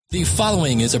The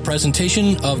following is a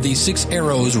presentation of the Six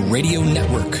Arrows Radio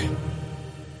Network.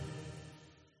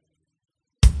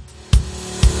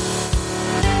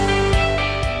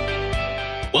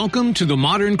 Welcome to the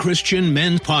Modern Christian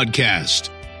Men Podcast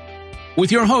with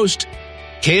your host,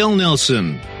 Cale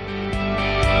Nelson.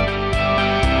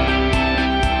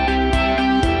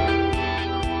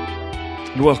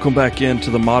 Welcome back into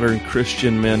the Modern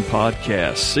Christian Men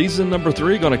Podcast. Season number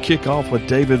 3, going to kick off with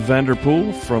David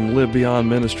Vanderpool from Live Beyond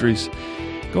Ministries.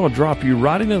 Going to drop you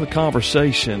right into the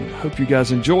conversation. Hope you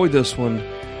guys enjoy this one.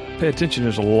 Pay attention,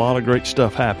 there's a lot of great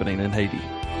stuff happening in Haiti.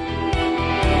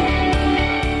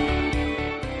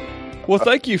 Well,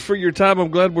 thank you for your time.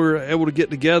 I'm glad we're able to get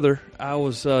together. I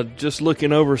was just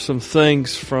looking over some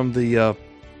things from the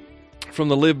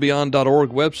livebeyond.org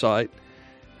website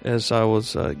as I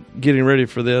was getting ready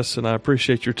for this, and I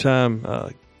appreciate your time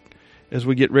as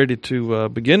we get ready to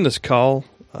begin this call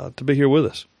to be here with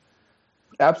us.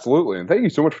 Absolutely, and thank you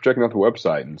so much for checking out the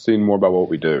website and seeing more about what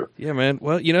we do. Yeah, man.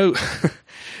 Well, you know,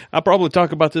 I'll probably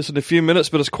talk about this in a few minutes,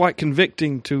 but it's quite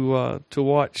convicting to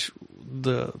watch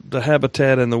the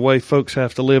habitat and the way folks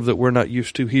have to live that we're not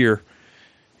used to here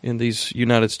in these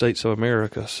United States of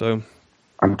America. So,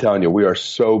 I'm telling you, we are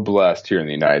so blessed here in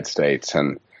the United States,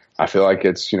 and I feel like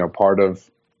it's, part of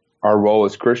our role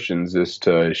as Christians is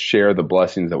to share the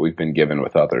blessings that we've been given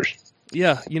with others.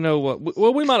 Yeah,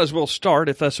 well, we might as well start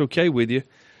if that's okay with you.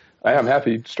 I am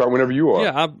happy to start whenever you are.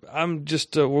 Yeah, I'm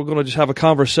just, we're going to just have a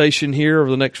conversation here over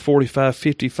the next 45,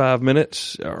 55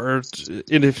 minutes,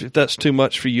 and if that's too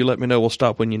much for you, let me know. We'll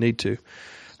stop when you need to.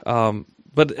 But I'm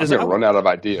going to run out of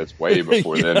ideas way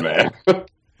before then, man.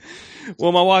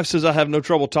 Well, my wife says I have no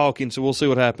trouble talking, so we'll see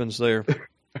what happens there.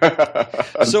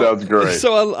 Sounds great.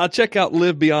 So I check out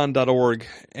livebeyond.org,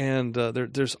 and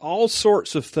there's all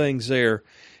sorts of things there.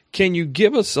 Can you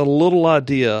give us a little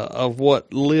idea of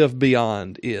what Live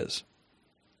Beyond is?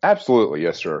 Absolutely,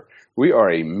 yes, sir. We are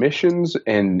a missions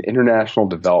and international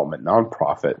development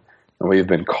nonprofit, and we have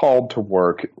been called to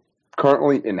work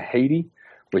currently in Haiti,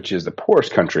 which is the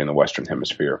poorest country in the Western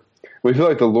Hemisphere. We feel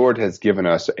like the Lord has given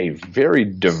us a very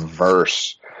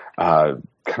diverse kind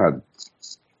of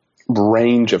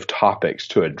range of topics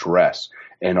to address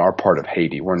in our part of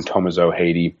Haiti. We're in Tomazo,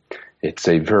 Haiti. It's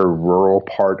a very rural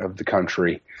part of the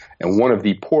country and one of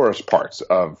the poorest parts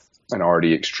of an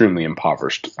already extremely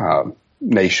impoverished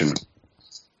nation.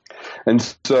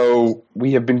 And so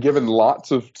we have been given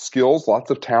lots of skills, lots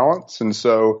of talents. And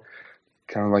so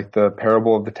kind of like the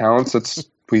parable of the talents,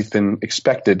 we've been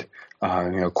expected,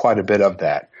 quite a bit of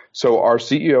that. So our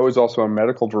CEO is also a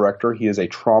medical director. He is a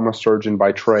trauma surgeon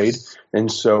by trade. And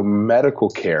so medical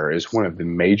care is one of the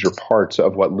major parts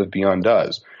of what Live Beyond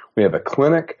does. We have a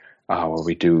clinic where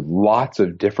we do lots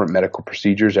of different medical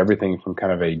procedures, everything from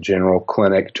kind of a general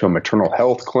clinic to a maternal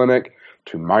health clinic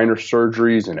to minor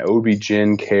surgeries and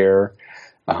OB-GYN care.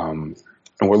 And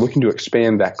we're looking to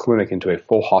expand that clinic into a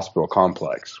full hospital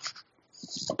complex.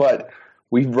 But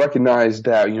we've recognized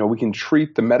that, we can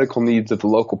treat the medical needs of the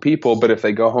local people, but if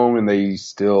they go home and they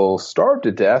still starve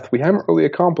to death, we haven't really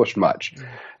accomplished much.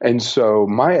 And so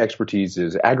my expertise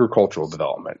is agricultural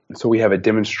development. So we have a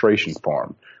demonstration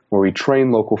farm where we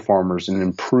train local farmers in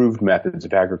improved methods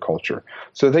of agriculture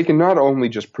so they can not only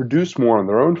just produce more on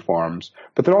their own farms,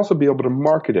 but then also be able to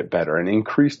market it better and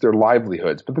increase their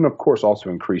livelihoods, but then, of course, also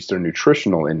increase their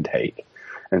nutritional intake.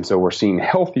 And so we're seeing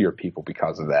healthier people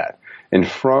because of that. And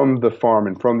from the farm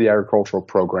and from the agricultural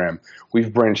program,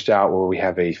 we've branched out where we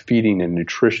have a feeding and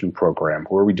nutrition program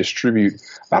where we distribute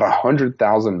about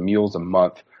 100,000 meals a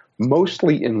month,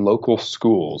 mostly in local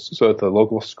schools, so that the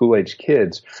local school-age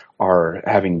kids are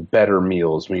having better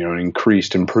meals,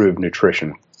 increased, improved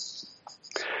nutrition.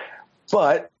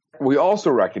 But we also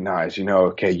recognize, you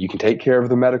can take care of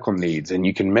the medical needs and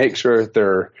you can make sure that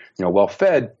they're,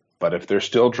 well-fed, but if they're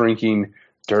still drinking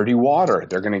dirty water,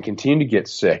 they're going to continue to get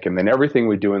sick. And then everything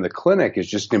we do in the clinic is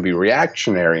just going to be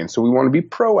reactionary. And so we want to be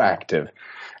proactive.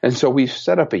 And so we've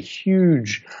set up a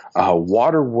huge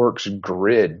waterworks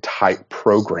grid type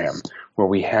program where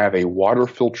we have a water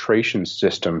filtration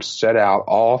system set out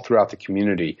all throughout the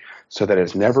community so that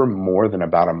it's never more than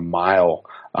about a mile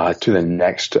to the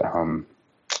next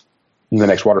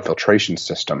water filtration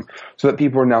system, so that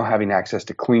people are now having access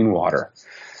to clean water.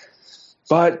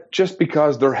 But just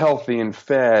because they're healthy and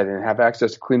fed and have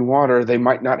access to clean water, they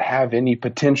might not have any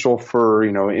potential for,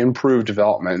 improved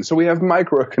development. And so we have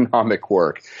microeconomic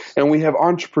work, and we have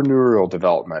entrepreneurial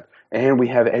development, and we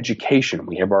have education.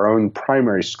 We have our own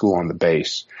primary school on the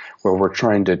base where we're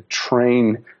trying to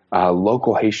train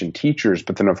local Haitian teachers,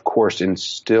 but then, of course,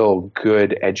 instill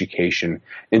good education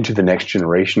into the next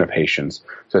generation of Haitians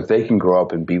so that they can grow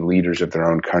up and be leaders of their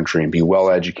own country and be well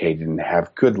educated and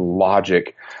have good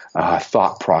logic,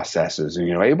 thought processes, and,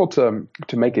 able to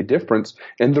make a difference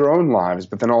in their own lives,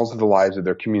 but then also the lives of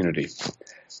their community.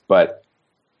 But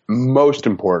most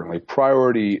importantly,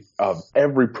 priority of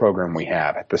every program we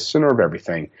have, at the center of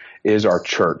everything, is our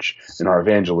church and our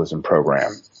evangelism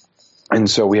program. And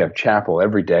so we have chapel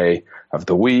every day of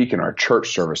the week and our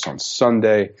church service on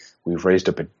Sunday. We've raised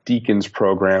up a deacons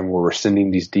program where we're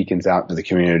sending these deacons out to the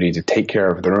community to take care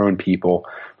of their own people.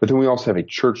 But then we also have a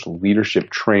church leadership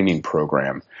training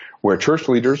program where church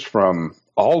leaders from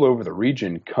all over the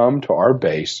region come to our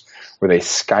base where they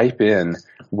Skype in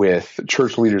with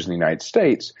church leaders in the United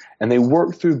States, and they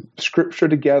work through scripture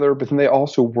together, but then they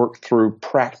also work through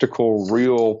practical,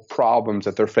 real problems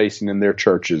that they're facing in their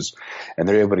churches, and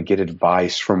they're able to get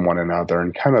advice from one another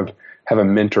and kind of have a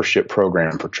mentorship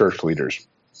program for church leaders.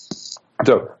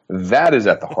 So that is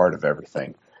at the heart of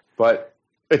everything, but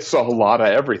it's a lot of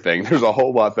everything. There's a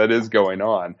whole lot that is going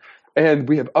on. And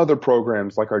we have other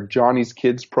programs like our Johnny's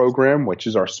Kids program, which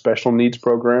is our special needs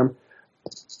program.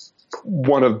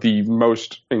 One of the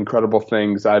most incredible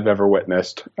things I've ever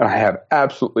witnessed. I have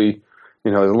absolutely,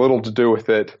 little to do with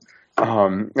it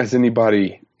as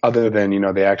anybody other than,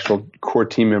 the actual core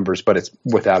team members, but it's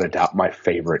without a doubt my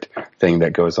favorite thing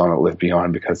that goes on at Live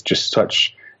Beyond because just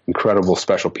such incredible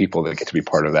special people that get to be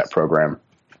part of that program.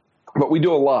 But we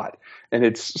do a lot, and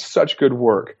it's such good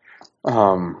work.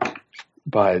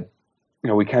 But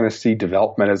we kind of see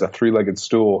development as a three-legged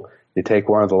stool. You take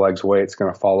one of the legs away, it's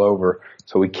going to fall over.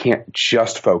 So we can't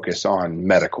just focus on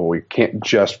medical. We can't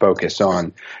just focus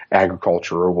on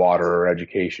agriculture or water or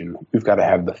education. We've got to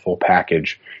have the full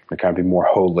package and kind of be more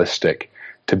holistic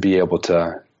to be able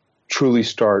to truly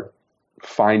start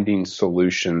finding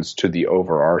solutions to the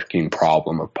overarching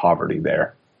problem of poverty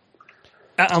there.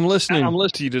 I'm listening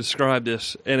to you describe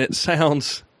this, and it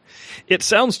sounds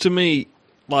to me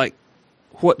like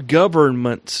what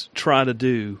governments try to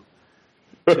do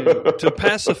to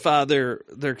pacify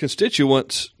their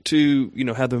constituents, to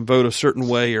have them vote a certain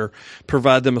way or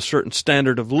provide them a certain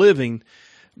standard of living.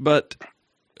 But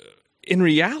in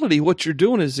reality, what you're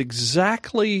doing is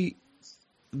exactly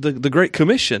the Great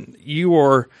Commission. You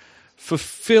are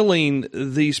fulfilling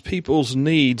these people's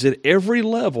needs at every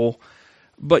level,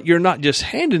 but you're not just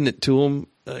handing it to them.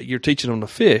 You're teaching them to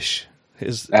fish,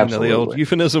 as the old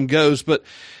euphemism goes. But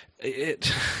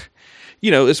it's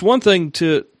one thing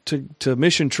to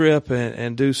mission trip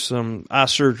and do some eye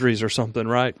surgeries or something,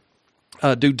 right?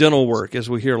 Do dental work, as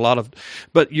we hear a lot of,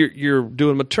 but you're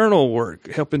doing maternal work,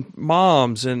 helping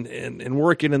moms and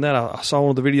working in that. I saw one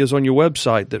of the videos on your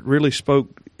website that really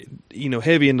spoke,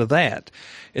 heavy into that,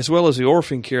 as well as the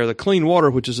orphan care, the clean water,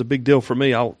 which is a big deal for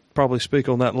me. I'll probably speak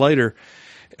on that later.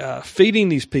 Feeding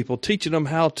these people, teaching them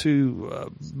how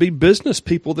to be business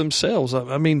people themselves.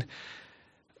 I mean,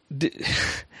 did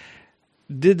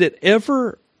it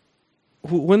ever,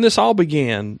 when this all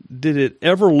began, did it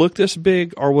ever look this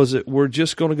big, or was it we're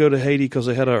just going to go to Haiti because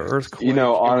they had an earthquake?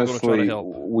 Honestly,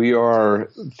 we are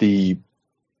the.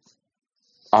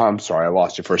 I'm sorry, I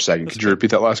lost you for a second. Could you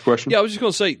repeat that last question? Yeah, I was just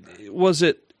going to say, was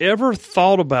it ever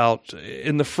thought about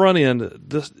in the front end,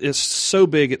 this is so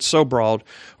big, it's so broad,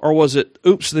 or was it,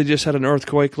 oops, they just had an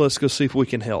earthquake, let's go see if we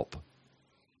can help?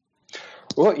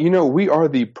 Well, we are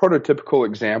the prototypical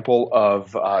example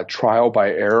of trial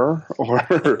by error,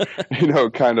 or,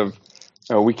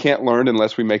 we can't learn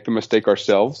unless we make the mistake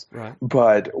ourselves. Right.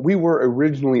 But we were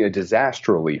originally a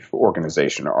disaster relief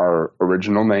organization. Our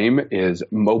original name is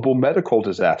Mobile Medical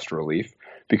Disaster Relief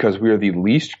because we are the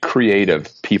least creative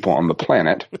people on the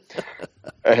planet.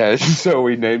 And so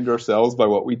we named ourselves by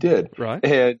what we did. Right.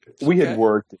 And we had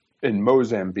worked in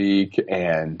Mozambique,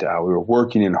 and we were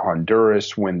working in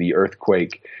Honduras when the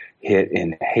earthquake hit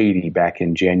in Haiti back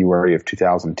in January of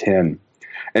 2010.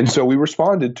 And so we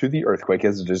responded to the earthquake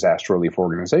as a disaster relief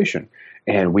organization.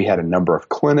 And we had a number of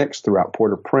clinics throughout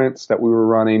Port-au-Prince that we were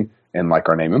running. And like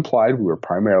our name implied, we were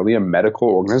primarily a medical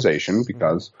organization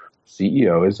because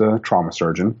CEO is a trauma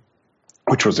surgeon,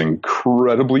 which was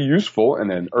incredibly useful in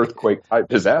an earthquake-type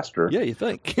disaster. Yeah, you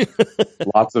think.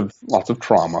 lots of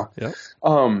trauma. Yep.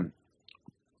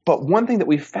 But one thing that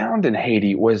we found in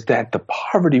Haiti was that the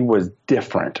poverty was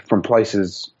different from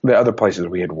the other places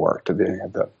we had worked,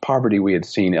 the poverty we had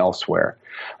seen elsewhere.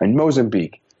 In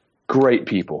Mozambique, great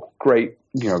people, great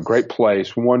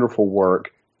place, wonderful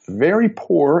work, very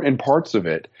poor in parts of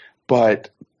it,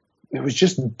 but it was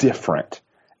just different.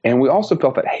 And we also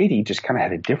felt that Haiti just kind of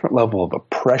had a different level of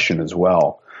oppression as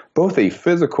well, both a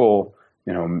physical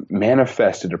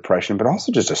manifested depression, but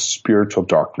also just a spiritual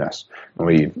darkness. And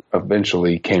we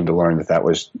eventually came to learn that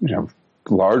was,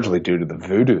 largely due to the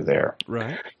voodoo there.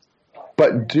 Right.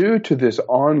 But due to this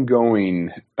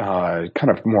ongoing kind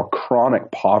of more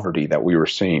chronic poverty that we were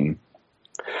seeing,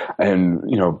 and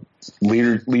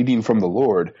leading from the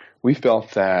Lord, we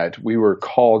felt that we were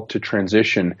called to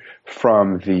transition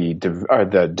from the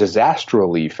disaster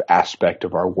relief aspect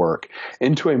of our work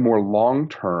into a more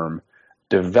long-term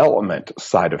development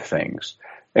side of things.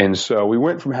 And so we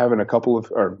went from having about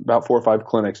 4 or 5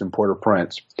 clinics in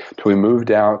Port-au-Prince till we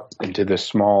moved out into this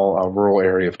small rural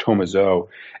area of Tomazo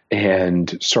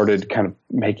and started kind of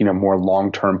making a more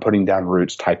long-term, putting down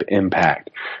roots type impact.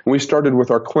 And we started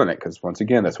with our clinic because, once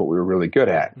again, that's what we were really good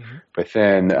at. Mm-hmm. But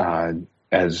then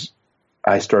as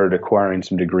I started acquiring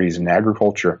some degrees in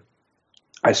agriculture,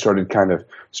 I started kind of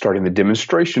starting the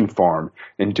demonstration farm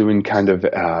and doing kind of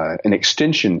an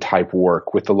extension type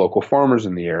work with the local farmers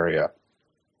in the area.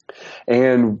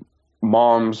 And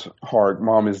Mom's heart,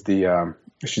 Mom is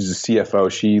she's a CFO.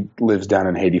 She lives down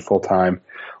in Haiti full time.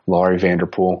 Laurie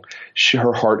Vanderpool.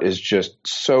 Her heart is just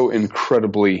so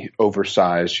incredibly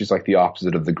oversized. She's like the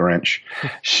opposite of the Grinch.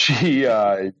 She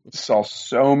saw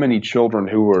so many children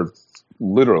who were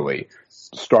literally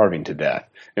starving to death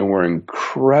and were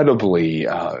incredibly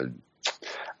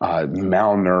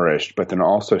malnourished, but then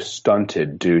also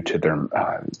stunted due to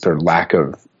their lack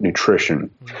of nutrition.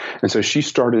 And so she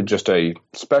started just a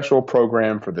special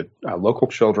program for the local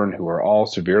children who are all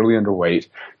severely underweight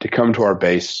to come to our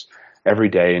base every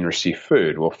day and receive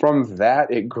food. Well, from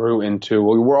that, it grew into,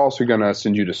 well, we're also going to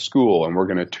send you to school, and we're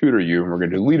going to tutor you, and we're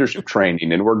going to do leadership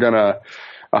training, and we're going to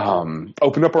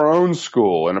open up our own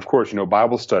school. And of course,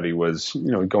 Bible study was,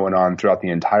 going on throughout the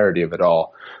entirety of it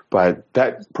all. But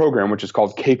that program, which is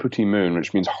called Keputi Moon,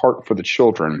 which means Heart for the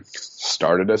Children,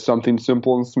 started as something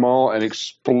simple and small and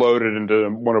exploded into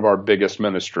one of our biggest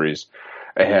ministries.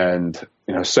 And,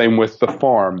 same with the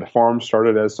farm. The farm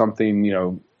started as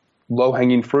something,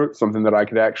 low-hanging fruit, something that I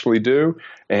could actually do,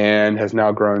 and has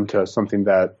now grown to something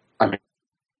that I'm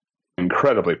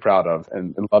incredibly proud of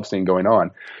and love seeing going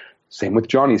on. Same with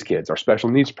Johnny's Kids, our special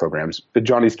needs programs. The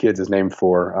Johnny's Kids is named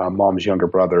for Mom's younger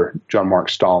brother, John Mark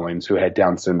Stallings, who had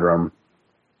Down syndrome.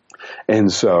 And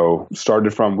so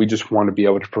started from, we just want to be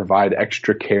able to provide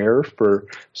extra care for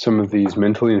some of these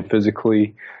mentally and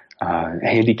physically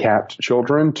handicapped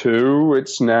children, to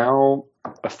it's now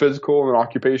a physical and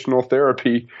occupational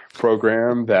therapy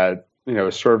program that,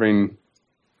 is serving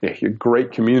a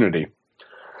great community.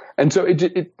 And so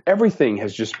everything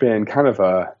has just been kind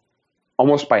of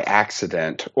almost by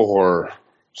accident, or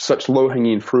such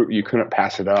low-hanging fruit you couldn't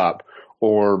pass it up.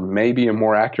 Or maybe a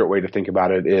more accurate way to think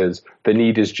about it is the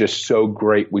need is just so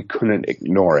great we couldn't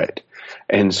ignore it.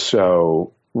 And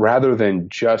so rather than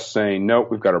just saying, nope,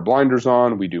 we've got our blinders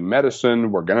on, we do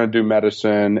medicine, we're going to do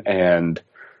medicine, and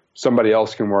somebody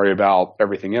else can worry about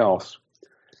everything else.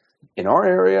 In our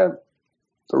area,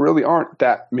 there really aren't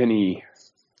that many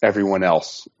everyone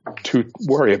else to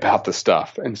worry about the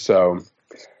stuff. And so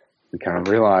we kind of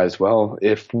realized, well,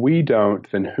 if we don't,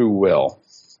 then who will?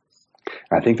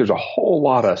 And I think there's a whole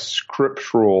lot of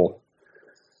scriptural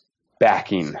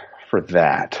backing for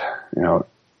that.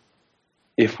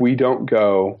 If we don't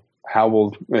go,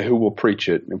 who will preach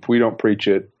it? If we don't preach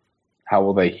it, how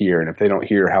will they hear? And if they don't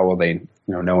hear, how will they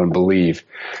know and believe?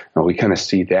 And we kind of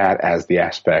see that as the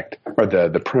aspect, or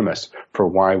the premise for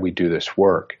why we do this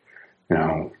work.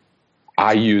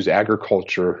 I use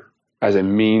agriculture as a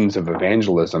means of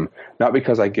evangelism, not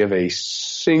because I give a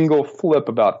single flip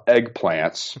about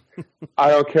eggplants.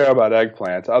 I don't care about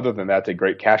eggplants. Other than that's a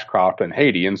great cash crop in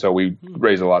Haiti, and so we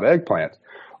raise a lot of eggplants.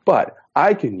 But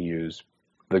I can use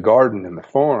the garden and the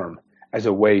farm as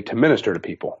a way to minister to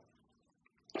people.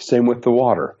 Same with the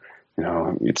water.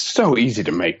 It's so easy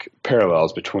to make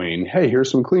parallels between, hey,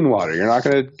 here's some clean water. You're not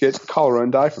going to get cholera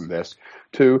and die from this,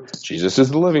 to Jesus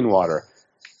is the living water.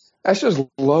 That's just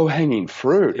low-hanging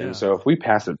fruit. Yeah. And so if we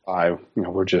pass it by,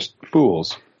 we're just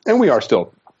fools. And we are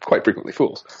still quite frequently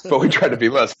fools, but we try to be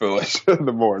less foolish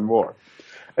the more and more.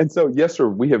 And so, yes, sir,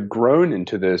 we have grown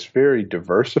into this very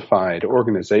diversified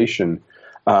organization,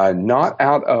 not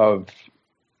out of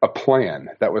a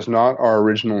plan. That was not our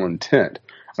original intent.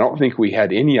 I don't think we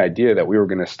had any idea that we were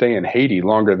going to stay in Haiti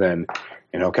longer than,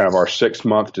 kind of our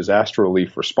 6-month disaster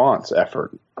relief response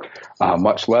effort.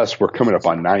 Much less, we're coming up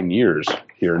on 9 years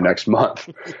here next month.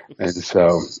 And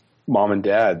so Mom and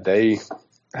Dad, they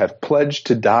have pledged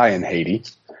to die in Haiti.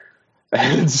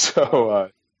 And so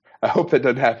I hope that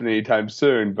doesn't happen anytime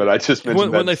soon, but I just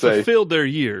mentioned when they fulfilled their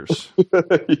years.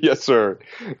 Yes, sir.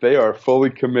 They are fully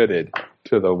committed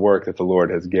to the work that the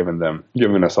Lord has given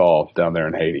us all down there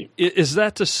in Haiti. Is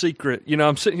that the secret?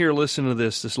 I'm sitting here listening to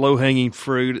this low-hanging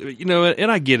fruit,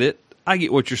 and I get it. I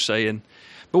get what you're saying.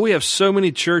 But we have so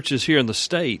many churches here in the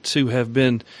States who have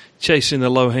been chasing the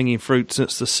low-hanging fruit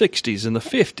since the 60s and the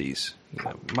 50s.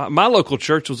 My local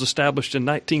church was established in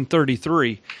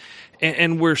 1933,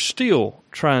 and we're still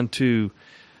trying to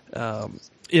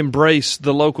embrace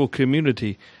the local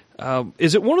community.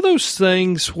 Is it one of those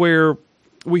things where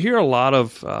we hear a lot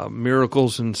of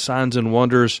miracles and signs and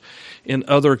wonders in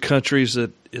other countries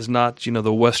that is not,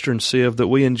 the Western Civ that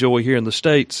we enjoy here in the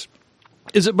States?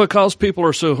 Is it because people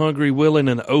are so hungry, willing,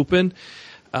 and open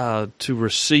to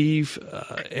receive,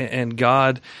 and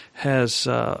God has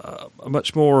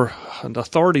much more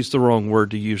authority is the wrong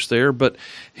word to use there, but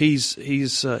he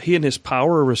and his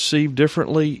power are received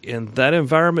differently in that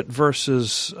environment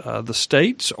versus the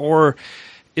States? Or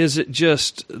is it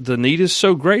just the need is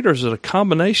so great, or is it a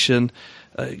combination?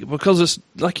 Because it's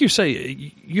like you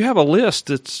say, you have a list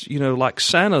that's like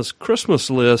Santa's Christmas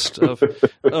list of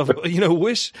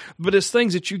wish, but it's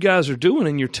things that you guys are doing,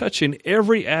 and you're touching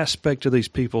every aspect of these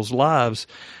people's lives,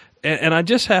 and I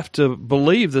just have to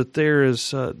believe that there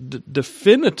is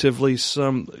definitively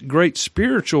some great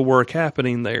spiritual work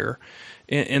happening there,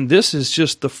 and this is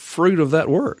just the fruit of that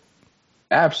work.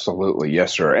 Absolutely,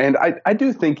 yes, sir. And I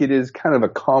do think it is kind of a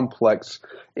complex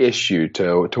issue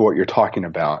to what you're talking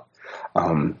about.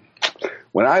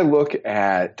 When I look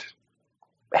at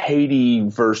Haiti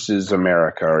versus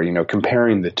America, or,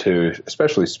 comparing the two,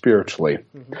 especially spiritually,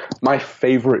 my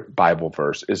favorite Bible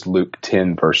verse is Luke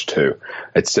 10, verse 2.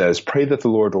 It says, "Pray that the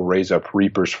Lord will raise up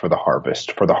reapers for the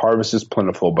harvest is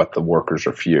plentiful, but the workers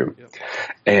are few." Yep.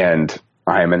 And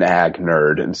I am an ag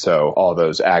nerd, and so all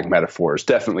those ag metaphors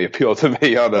definitely appeal to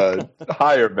me on a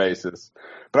higher basis.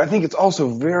 But I think it's also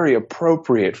very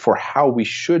appropriate for how we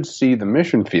should see the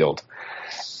mission field.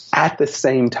 At the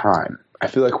same time, I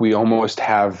feel like we almost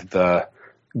have the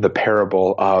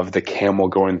parable of the camel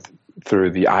going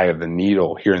through the eye of the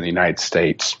needle here in the United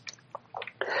States,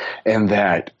 and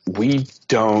that we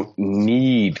don't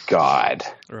need God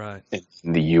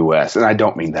in the U.S. And I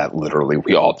don't mean that literally.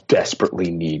 We all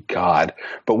desperately need God,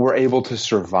 but we're able to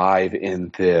survive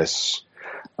in this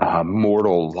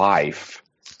mortal life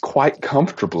quite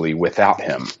comfortably without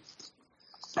him.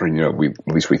 Or, at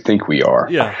least we think we are.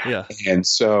 Yeah. And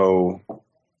so,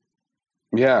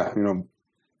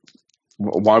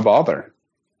 why bother?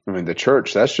 I mean, the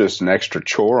church, that's just an extra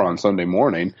chore on Sunday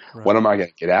morning. Right. What am I going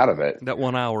to get out of it? That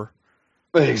 1 hour.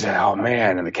 Exactly. Oh,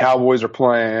 man. And the Cowboys are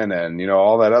playing and,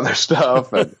 all that other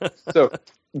stuff. And so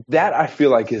that I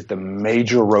feel like is the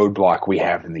major roadblock we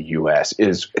have in the U.S.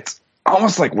 is it's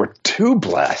almost like we're too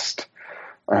blessed.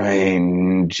 I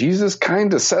mean, Jesus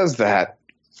kind of says that.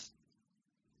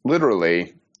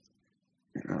 Literally,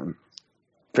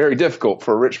 very difficult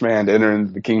for a rich man to enter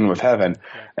into the kingdom of heaven.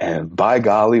 And by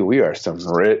golly, we are some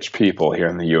rich people here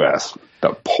in the U.S.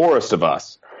 The poorest of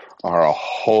us are a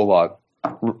whole lot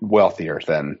wealthier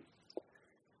than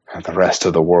the rest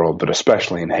of the world, but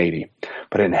especially in Haiti.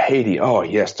 But in Haiti, oh,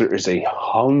 yes, there is a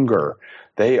hunger.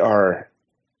 They are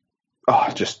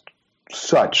just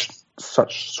such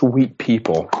sweet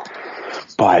people.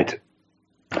 But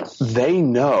they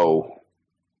know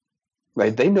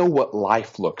what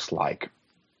life looks like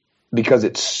because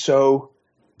it's so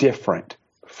different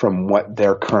from what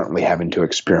they're currently having to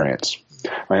experience.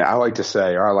 I mean, I like to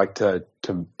say, or I like to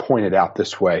point it out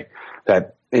this way,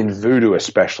 that in voodoo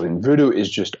especially, and voodoo is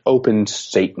just open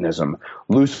Satanism.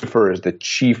 Lucifer is the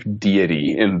chief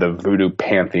deity in the voodoo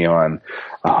pantheon.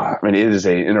 I mean, it is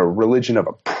in a religion of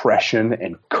oppression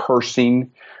and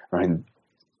cursing. I mean,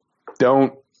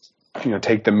 don't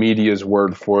take the media's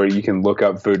word for it. You can look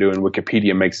up voodoo, and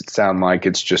Wikipedia makes it sound like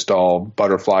it's just all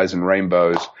butterflies and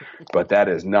rainbows, but that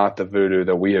is not the voodoo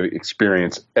that we have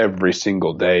experienced every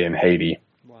single day in Haiti.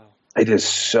 Wow. It is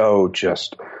so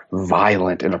just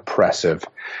violent and oppressive.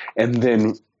 And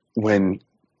then when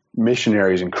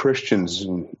missionaries and Christians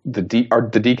and the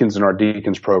deacons in our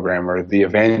deacons program or the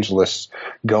evangelists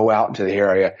go out into the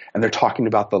area and they're talking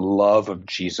about the love of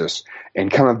Jesus and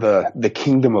kind of the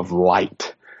kingdom of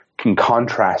light, and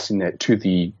contrasting it to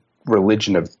the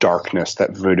religion of darkness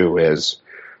that voodoo is,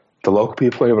 the local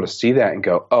people are able to see that and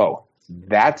go, oh,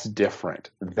 that's different.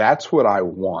 That's what I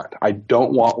want. I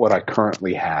don't want what I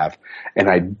currently have, and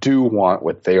I do want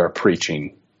what they are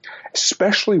preaching,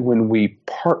 especially when we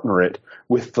partner it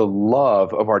with the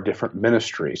love of our different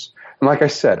ministries. And like I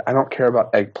said, I don't care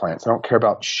about eggplants. I don't care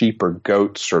about sheep or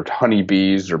goats or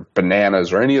honeybees or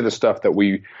bananas or any of the stuff that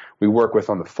we work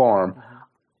with on the farm.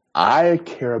 I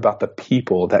care about the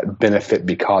people that benefit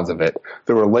because of it,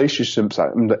 the relationships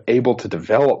I'm able to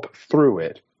develop through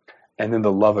it, and then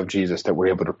the love of Jesus that we're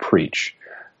able to preach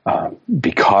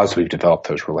because we've developed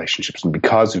those relationships and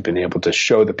because we've been able to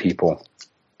show the people,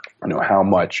 how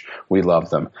much we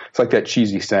love them. It's like that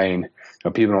cheesy saying,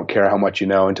 people don't care how much you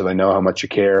know until they know how much you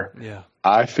care. Yeah.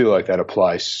 I feel like that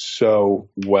applies so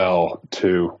well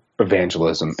to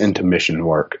evangelism, into mission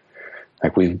work.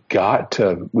 Like we've got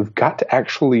to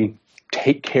actually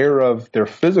take care of their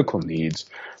physical needs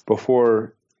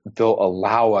before they'll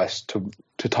allow us to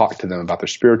talk to them about their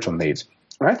spiritual needs.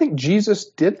 And I think Jesus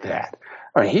did that.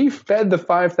 I mean, he fed the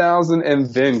 5,000 and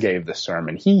then gave the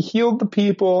sermon. He healed the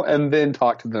people and then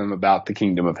talked to them about the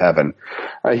kingdom of heaven.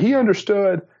 He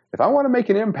understood, if I want to make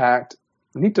an impact,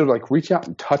 I need to reach out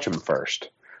and touch them first.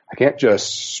 I can't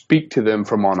just speak to them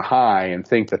from on high and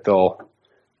think that they'll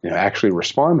actually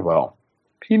respond well.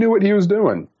 He knew what he was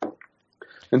doing.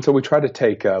 And so we try to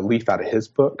take a leaf out of his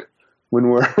book when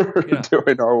we're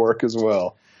doing our work as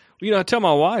well. I tell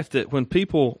my wife that when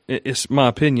people, it's my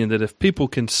opinion that if people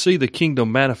can see the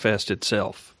kingdom manifest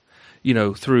itself,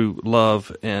 through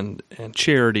love and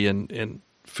charity and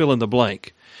fill in the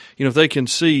blank, if they can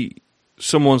see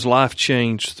someone's life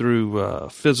change through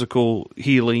physical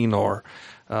healing or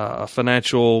a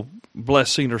financial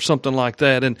blessing or something like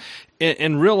that,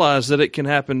 and realize that it can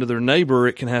happen to their neighbor,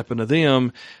 it can happen to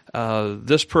them.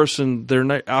 This person,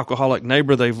 their alcoholic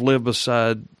neighbor they've lived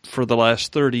beside for the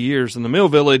last 30 years in the Mill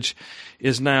Village,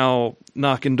 is now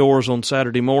knocking doors on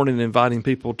Saturday morning and inviting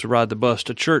people to ride the bus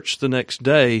to church the next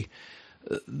day.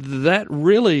 That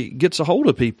really gets a hold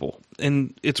of people.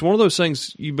 And it's one of those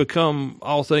things, you become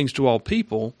all things to all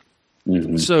people.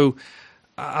 Mm-hmm. So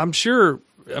I'm sure,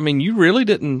 you really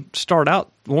didn't start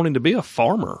out wanting to be a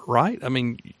farmer, right?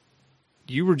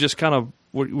 You were just kind of,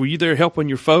 were you there helping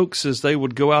your folks as they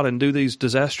would go out and do these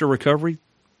disaster recovery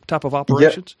type of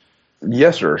operations?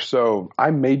 Yes, sir. So I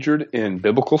majored in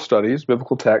biblical studies,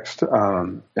 biblical text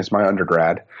as my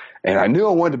undergrad. And I knew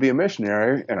I wanted to be a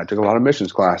missionary, and I took a lot of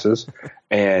missions classes.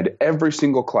 And every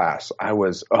single class, I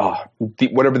was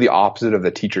whatever the opposite of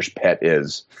the teacher's pet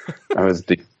is. I was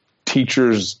the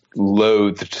teacher's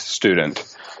loathed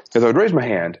student. Because I would raise my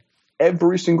hand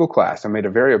every single class. I made a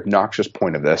very obnoxious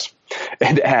point of this,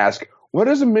 and ask, what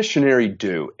does a missionary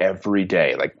do every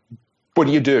day? What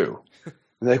do you do?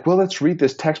 They're like, well, let's read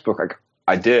this textbook.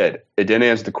 I did. It didn't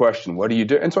answer the question. What do you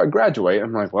do? And so I graduate.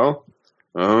 I'm like, well,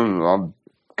 I'll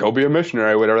go be a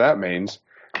missionary, whatever that means.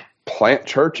 Plant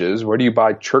churches. Where do you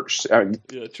buy church?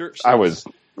 Church. I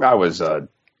was a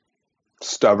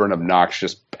stubborn,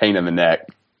 obnoxious, pain in the neck,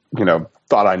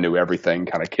 thought I knew everything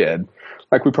kind of kid,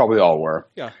 like we probably all were.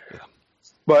 Yeah.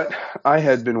 But I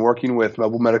had been working with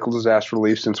mobile medical disaster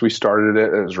relief since we started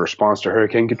it as a response to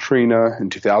Hurricane Katrina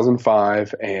in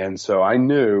 2005. And so I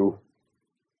knew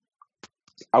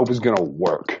I was going to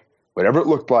work. Whatever it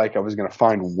looked like, I was going to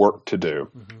find work to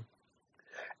do. Mm-hmm.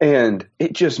 And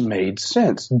it just made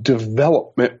sense.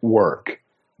 Development work.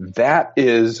 That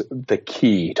is the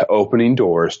key to opening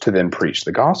doors to then preach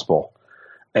the gospel.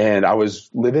 And I was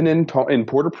living in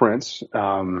Port-au-Prince,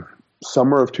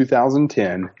 summer of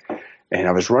 2010. And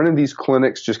I was running these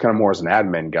clinics just kind of more as an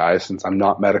admin guy since I'm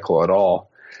not medical at all.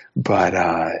 But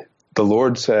the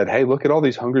Lord said, hey, look at all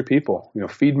these hungry people,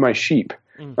 feed my sheep.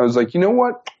 Mm. I was like, you know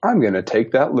what? I'm going to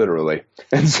take that literally.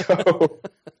 And so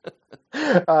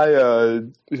I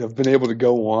have been able to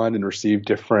go on and receive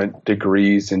different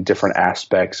degrees in different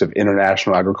aspects of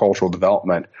international agricultural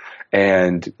development.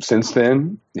 And since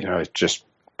then, it's just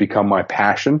become my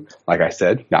passion. Like I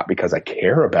said, not because I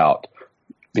care about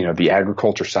the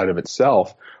agriculture side of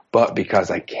itself, but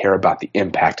because I care about the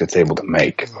impact it's able to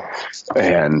make.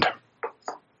 And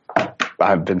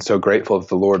I've been so grateful that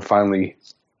the Lord finally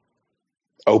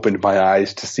opened my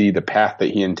eyes to see the path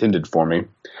that he intended for me.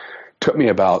 Took me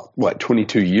about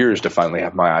 22 years to finally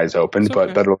have my eyes opened,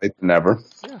 but better late than never.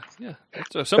 Yeah.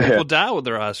 So some people die with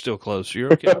their eyes still closed. So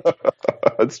you're okay.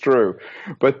 That's true.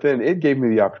 But then it gave me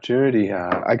the opportunity.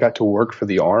 I got to work for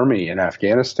the Army in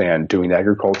Afghanistan doing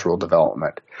agricultural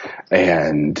development,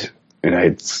 and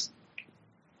it's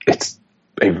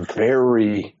a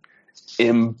very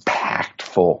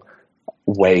impactful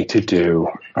way to do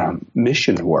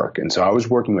mission work. And so I was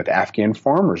working with Afghan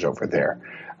farmers over there,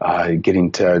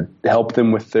 getting to help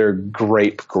them with their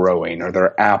grape growing or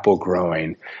their apple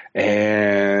growing,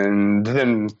 and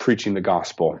then preaching the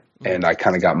gospel. And I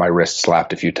kind of got my wrist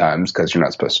slapped a few times because you're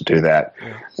not supposed to do that.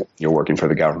 Yeah. You're working for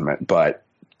the government. But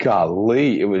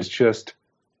golly, it was just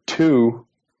too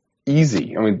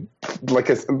easy. I mean, like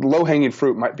a low-hanging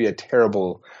fruit might be a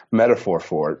terrible metaphor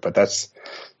for it, but that's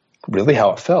really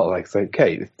how it felt. Like, it's like,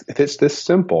 okay, if it's this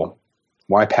simple,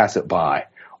 why pass it by?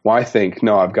 Why think,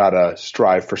 no, I've got to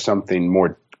strive for something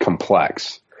more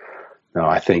complex? No,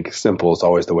 I think simple is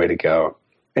always the way to go.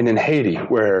 And in Haiti,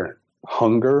 where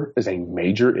hunger is a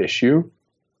major issue,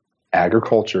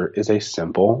 agriculture is a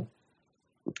simple,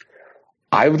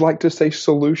 I would like to say,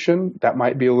 solution. That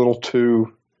might be a little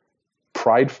too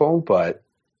prideful, but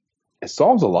it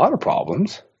solves a lot of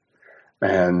problems.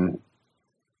 And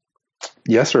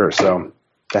yes, sir. So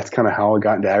that's kind of how I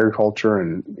got into agriculture,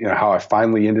 and how I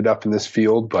finally ended up in this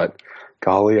field. But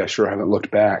golly, I sure haven't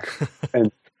looked back.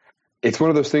 And it's one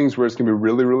of those things where it's going to be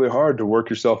really, really hard to work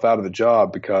yourself out of the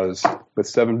job, because with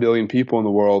 7 billion people in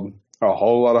the world, a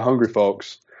whole lot of hungry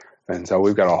folks. And so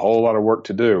we've got a whole lot of work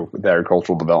to do with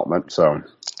agricultural development. So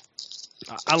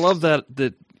I love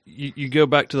that you go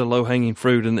back to the low-hanging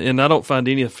fruit, and I don't find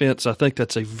any offense. I think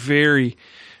that's a very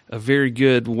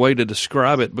good way to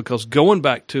describe it, because going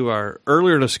back to our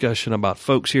earlier discussion about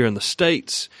folks here in the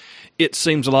States, it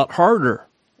seems a lot harder.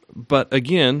 But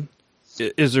again,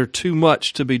 is there too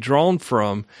much to be drawn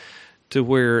from to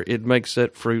where it makes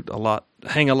that fruit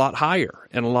hang a lot higher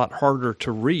and a lot harder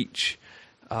to reach?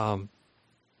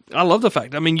 I love the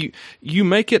fact. I mean, you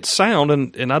make it sound,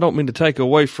 and I don't mean to take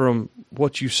away from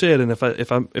what you said, and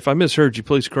if I misheard you,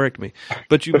 please correct me.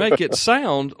 But you make it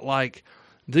sound like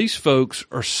these folks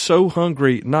are so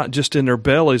hungry, not just in their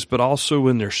bellies, but also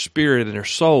in their spirit and their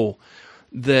soul,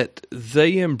 that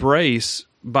they embrace,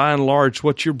 by and large,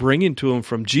 what you're bringing to them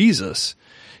from Jesus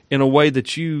in a way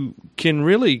that you can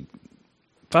really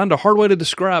find a hard way to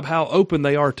describe how open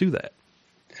they are to that.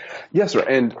 Yes, sir.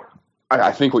 And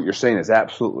I think what you're saying is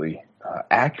absolutely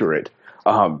accurate.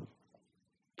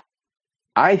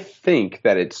 I think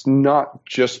that it's not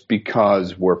just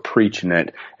because we're preaching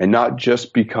it, and not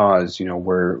just because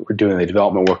we're doing the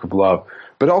development work of love,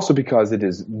 but also because it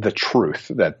is the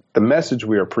truth, that the message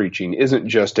we are preaching isn't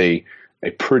just a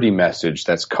pretty message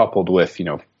that's coupled with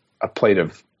a plate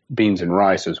of beans and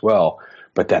rice as well,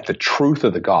 but that the truth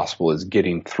of the gospel is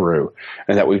getting through,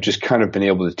 and that we've just kind of been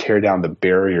able to tear down the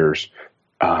barriers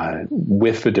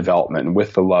with the development and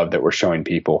with the love that we're showing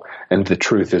people, and the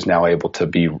truth is now able to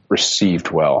be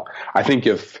received well. I think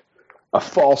if a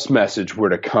false message were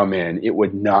to come in, it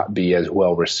would not be as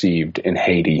well received in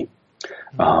Haiti,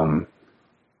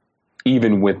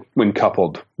 even when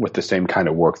coupled with the same kind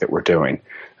of work that we're doing.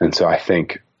 And so I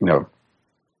think,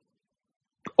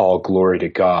 all glory to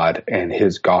God and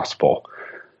His gospel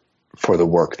for the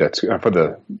work for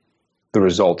the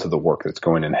results of the work that's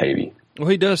going in Haiti. Well,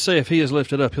 He does say if He is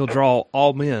lifted up, He'll draw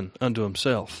all men unto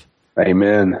Himself.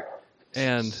 Amen.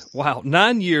 And wow,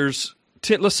 9 years,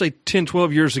 let's say 10,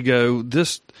 12 years ago,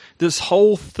 this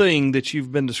whole thing that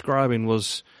you've been describing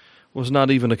was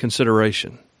not even a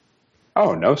consideration.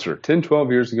 Oh, no, sir. 10,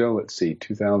 12 years ago, let's see,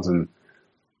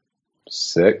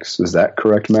 2006, is that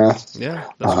correct math? Yeah.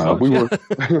 That's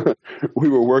we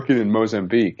were working in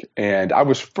Mozambique, and I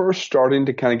was first starting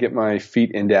to kind of get my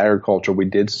feet into agriculture. We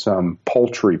did some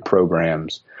poultry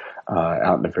programs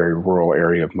out in a very rural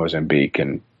area of Mozambique,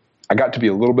 and I got to be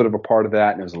a little bit of a part of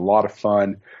that, and it was a lot of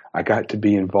fun. I got to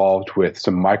be involved with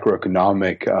some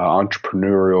microeconomic,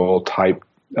 entrepreneurial type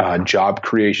job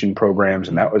creation programs,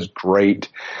 and that was great.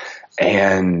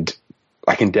 And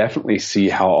I can definitely see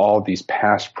how all these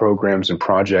past programs and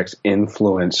projects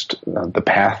influenced the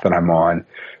path that I'm on.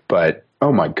 But,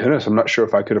 oh my goodness, I'm not sure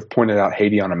if I could have pointed out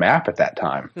Haiti on a map at that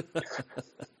time.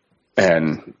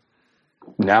 And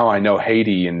now I know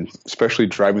Haiti, and especially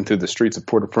driving through the streets of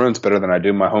Port-au-Prince, better than I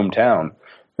do my hometown.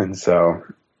 And so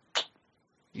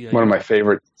one of my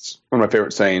favorite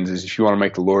sayings is, if you want to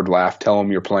make the Lord laugh, tell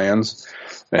Him your plans.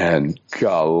 And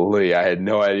golly, I had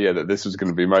no idea that this was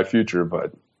going to be my future,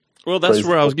 but well, that's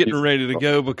where I was getting ready to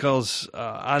go, because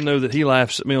I know that He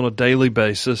laughs at me on a daily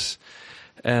basis,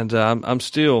 and I'm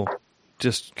still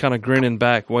just kind of grinning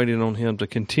back, waiting on Him to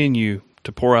continue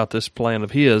to pour out this plan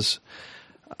of His.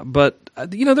 But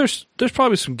there's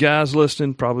probably some guys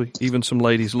listening, probably even some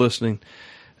ladies listening,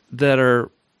 that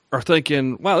are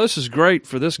thinking, wow, this is great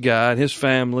for this guy and his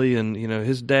family, and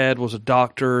his dad was a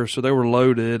doctor, so they were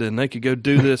loaded and they could go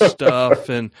do this stuff,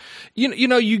 and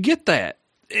you get that.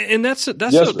 And that's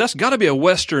got to be a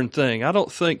Western thing. I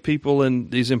don't think people in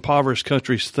these impoverished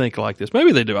countries think like this.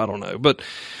 Maybe they do. I don't know. But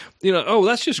oh,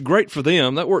 that's just great for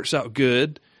them. That works out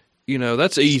good.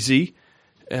 That's easy.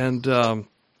 And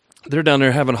they're down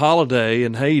there having a holiday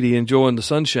in Haiti, enjoying the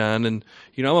sunshine. And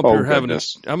I'm up here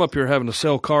having to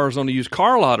sell cars on a used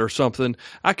car lot or something.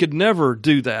 I could never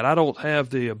do that. I don't have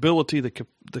the ability, the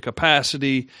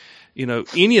capacity.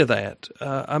 Any of that.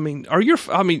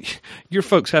 Your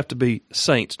folks have to be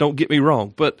saints. Don't get me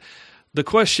wrong, but the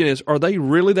question is, are they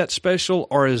really that special,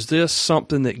 or is this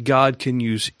something that God can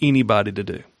use anybody to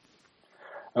do?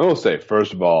 I will say,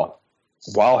 first of all,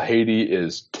 while Haiti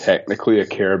is technically a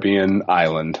Caribbean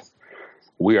island,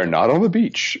 we are not on the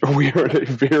beach. We are in a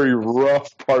very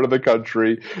rough part of the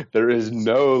country. There is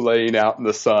no laying out in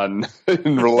the sun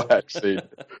and relaxing.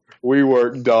 We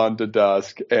work dawn to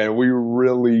dusk, and we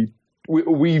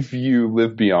view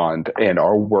Live Beyond and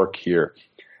our work here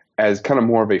as kind of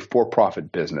more of a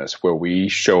for-profit business where we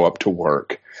show up to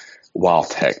work. While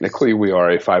technically we are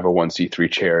a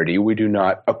 501c3 charity, we do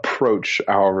not approach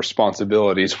our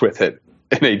responsibilities with it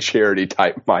in a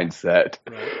charity-type mindset.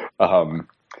 Right.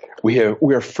 We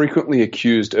are frequently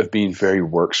accused of being very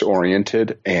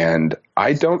works-oriented, and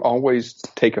I don't always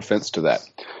take offense to that.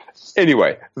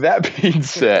 Anyway, that being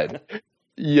said,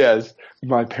 yes,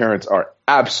 my parents are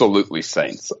absolutely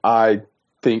saints. I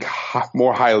think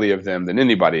more highly of them than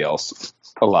anybody else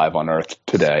alive on earth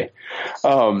today.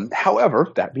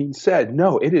 However, that being said,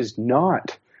 no, it is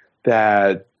not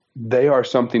that they are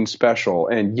something special.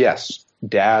 And yes,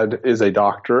 Dad is a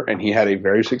doctor, and he had a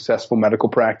very successful medical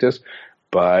practice,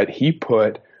 but he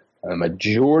put a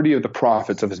majority of the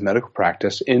profits of his medical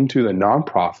practice into the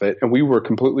nonprofit, and we were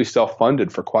completely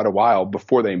self-funded for quite a while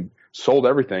before they sold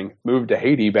everything, moved to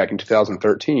Haiti back in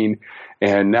 2013,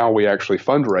 and now we actually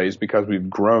fundraise because we've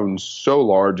grown so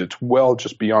large. It's well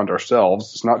just beyond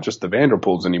ourselves. It's not just the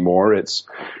Vanderpools anymore. It's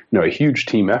a huge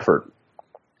team effort.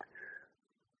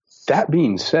 That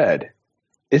being said,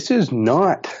 this is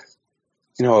not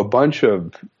a bunch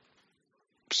of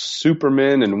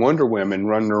Supermen and Wonder Women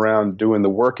running around doing the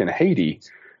work in Haiti.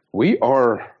 We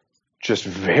are just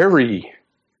very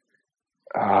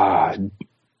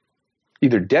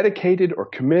either dedicated or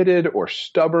committed or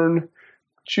stubborn.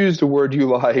 Choose the word you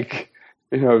like.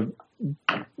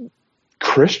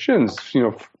 Christians,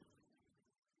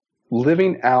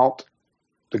 living out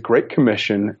the Great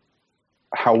Commission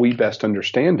how we best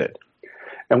understand it.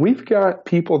 And we've got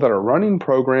people that are running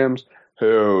programs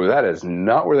who that is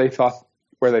not where they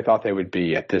thought they would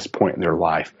be at this point in their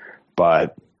life.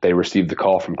 But they received the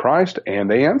call from Christ, and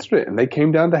they answered it, and they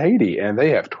came down to Haiti, and they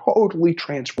have totally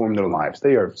transformed their lives.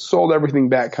 They have sold everything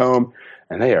back home,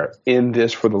 and they are in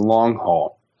this for the long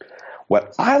haul.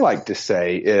 What I like to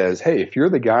say is, hey, if you're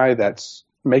the guy that's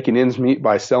making ends meet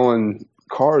by selling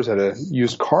cars at a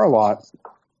used car lot,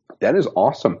 that is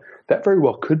awesome. That very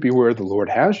well could be where the Lord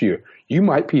has you. You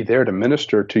might be there to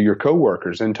minister to your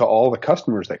coworkers and to all the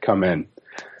customers that come in.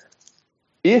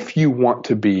 If you want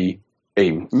to be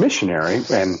a missionary,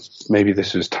 and maybe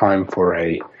this is time for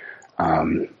a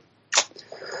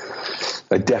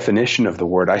definition of the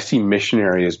word. I see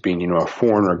missionary as being, a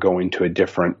foreigner going to a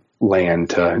different land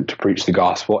to preach the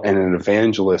gospel, and an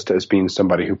evangelist as being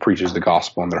somebody who preaches the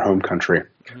gospel in their home country.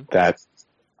 Mm-hmm. That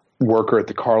worker at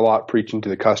the car lot preaching to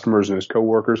the customers and his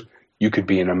coworkers, you could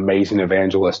be an amazing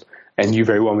evangelist, and you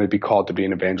very well may be called to be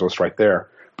an evangelist right there.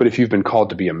 But if you've been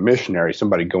called to be a missionary,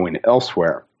 somebody going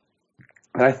elsewhere,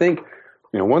 and I think,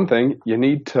 one thing, you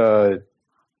need to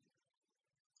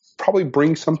probably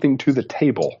bring something to the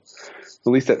table.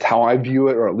 At least that's how I view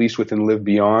it, or at least within Live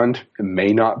Beyond. It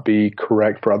may not be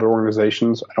correct for other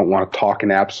organizations. I don't want to talk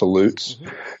in absolutes,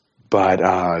 but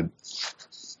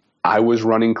I was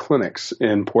running clinics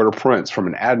in Port-au-Prince from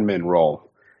an admin role,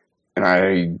 and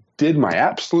I did my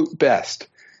absolute best.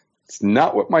 It's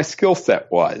not what my skill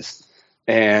set was,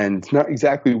 and it's not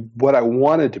exactly what I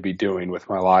wanted to be doing with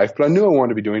my life, but I knew I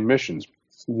wanted to be doing missions.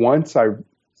 Once I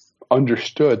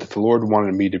understood that the Lord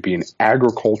wanted me to be an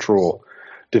agricultural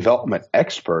development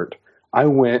expert, I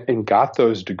went and got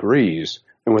those degrees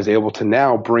and was able to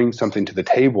now bring something to the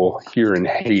table here in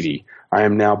Haiti.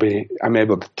 I'm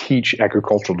able to teach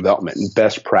agricultural development and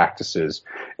best practices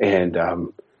and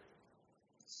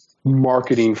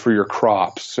marketing for your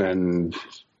crops and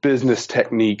business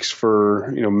techniques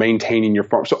for maintaining your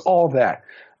farm. So all that,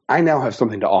 I now have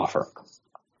something to offer.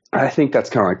 I think that's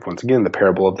kind of like, once again, the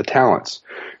parable of the talents.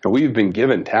 We've been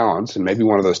given talents, and maybe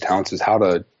one of those talents is how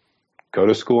to go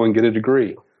to school and get a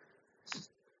degree.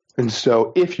 And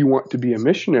so if you want to be a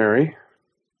missionary,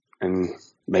 and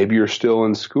maybe you're still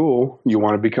in school, you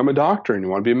want to become a doctor and you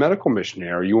want to be a medical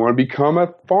missionary, or you want to become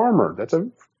a farmer. That's a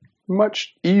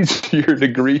much easier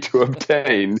degree to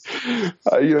obtain.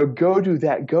 Go do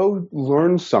that. Go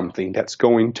learn something that's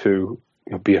going to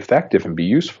be effective and be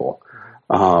useful.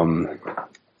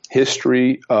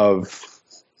 History of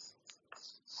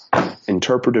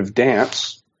interpretive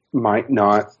dance might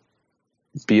not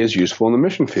be as useful in the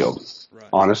mission field. Right.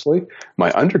 Honestly,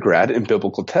 my undergrad in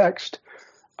biblical text,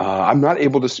 I'm not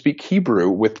able to speak Hebrew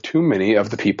with too many of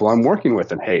the people I'm working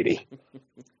with in Haiti.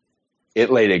 it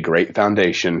laid a great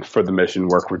foundation for the mission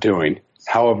work we're doing.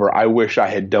 However, I wish I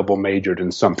had double majored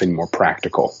in something more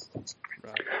practical.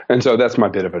 Right. And so that's my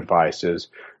bit of advice is,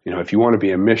 if you want to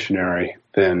be a missionary,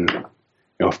 then,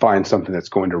 find something that's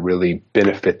going to really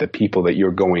benefit the people that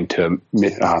you're going to,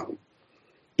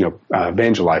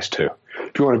 evangelize to.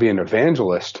 If you want to be an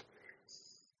evangelist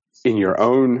in your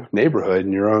own neighborhood,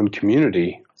 in your own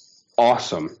community,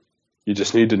 awesome. You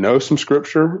just need to know some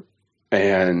scripture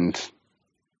and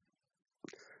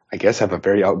I guess have a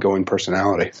very outgoing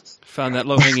personality. Find that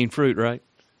low-hanging fruit, right?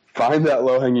 Find that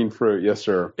low-hanging fruit, yes,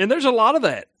 sir. And there's a lot of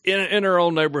that in our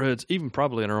own neighborhoods, even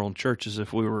probably in our own churches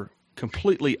if we were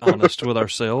completely honest with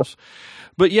ourselves.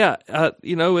 But yeah,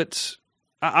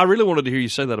 I really wanted to hear you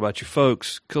say that about you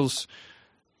folks because,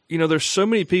 there's so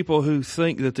many people who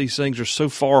think that these things are so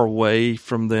far away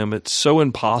from them. It's so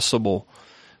impossible.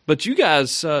 But you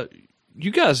guys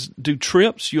do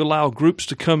trips. You allow groups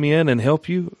to come in and help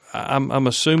you. I'm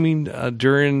assuming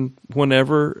during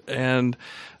whenever and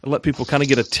let people kind of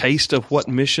get a taste of what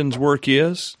missions work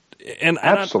is. And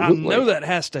I know that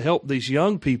has to help these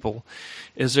young people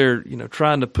as they're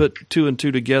trying to put two and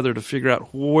two together to figure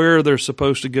out where they're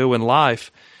supposed to go in life.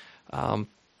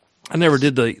 I never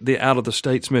did the out of the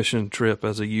states mission trip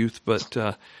as a youth, but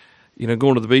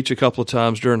going to the beach a couple of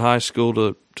times during high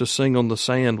school to sing on the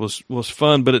sand was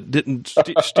fun, but it didn't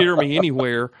steer me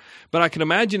anywhere. But I can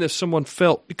imagine if someone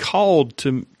felt called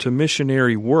to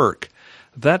missionary work,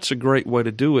 that's a great way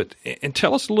to do it. And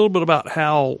tell us a little bit about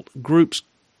how groups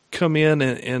come in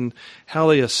and how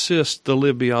they assist the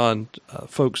Live Beyond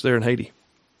folks there in Haiti.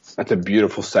 That's a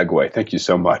beautiful segue. Thank you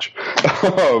so much.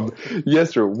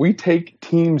 Yes, sir. We take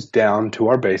teams down to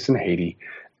our base in Haiti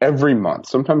every month,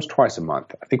 sometimes twice a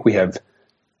month. I think we have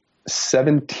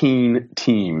 17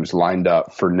 teams lined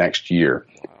up for next year,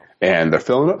 and they're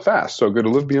filling up fast. So go to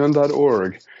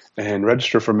livebeyond.org and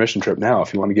register for a mission trip now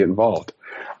if you want to get involved.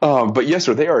 But yes,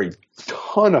 sir, they are a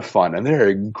ton of fun, and they're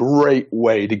a great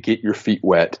way to get your feet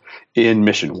wet in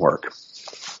mission work.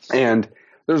 And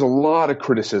there's a lot of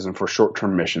criticism for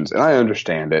short-term missions, and I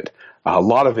understand it. A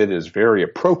lot of it is very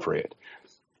appropriate.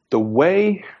 The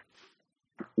way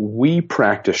we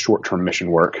practice short-term mission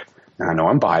work, and I know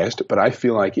I'm biased, but I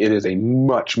feel like it is a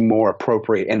much more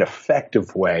appropriate and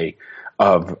effective way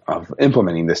of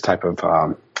implementing this type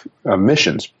of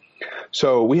missions.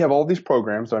 So we have all these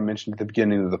programs that I mentioned at the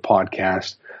beginning of the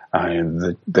podcast,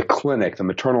 the clinic, the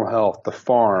maternal health, the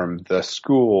farm, the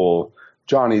school,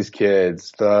 Johnny's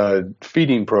Kids, the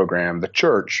feeding program, the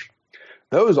church.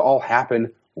 Those all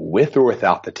happen with or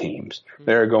without the teams.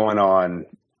 They're going on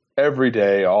every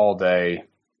day, all day.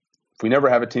 If we never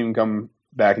have a team come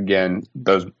back again,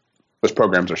 those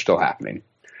programs are still happening.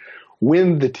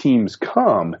 When the teams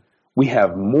come, we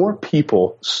have more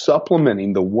people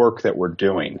supplementing the work that we're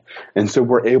doing. And so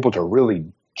we're able to really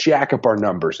jack up our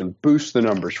numbers and boost the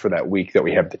numbers for that week that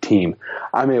we have the team.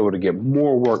 I'm able to get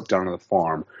more work done on the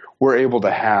farm. We're able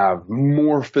to have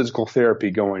more physical therapy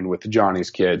going with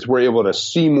Johnny's Kids. We're able to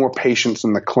see more patients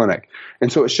in the clinic.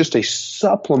 And so it's just a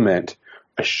supplement,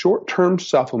 a short-term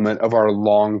supplement of our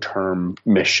long-term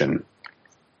mission.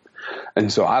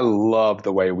 And so I love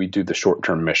the way we do the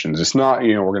short-term missions. It's not,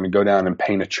 we're going to go down and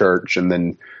paint a church and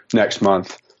then next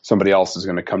month somebody else is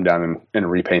going to come down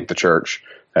and repaint the church.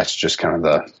 That's just kind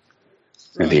of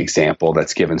the example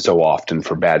that's given so often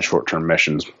for bad short-term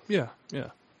missions. Yeah, yeah.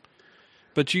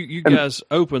 But you guys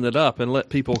open it up and let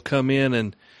people come in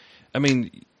and,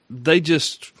 they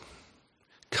just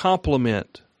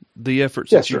complement the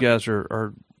efforts that you guys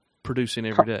are producing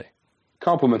every day.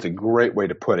 Compliment's a great way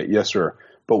to put it, yes, sir.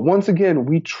 But once again,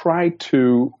 we try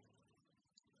to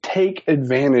take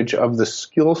advantage of the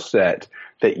skill set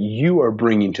that you are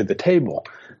bringing to the table.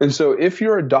 And so if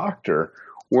you're a doctor,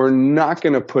 we're not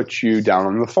going to put you down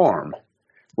on the farm.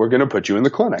 We're going to put you in the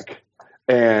clinic.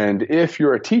 And if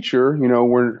you're a teacher,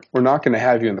 we're not going to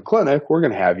have you in the clinic. We're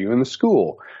going to have you in the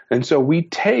school. And so we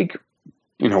take,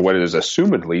 what is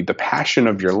assumedly the passion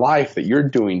of your life that you're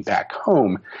doing back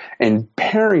home and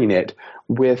pairing it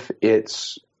with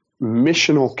its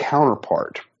missional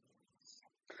counterpart.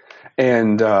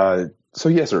 And so,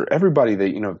 yes, sir, everybody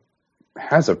that,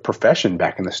 has a profession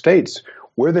back in the States,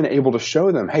 we're then able to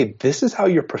show them, hey, this is how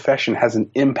your profession has an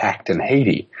impact in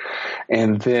Haiti.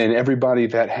 And then everybody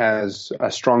that has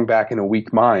a strong back and a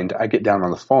weak mind, I get down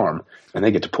on the farm and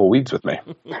they get to pull weeds with me.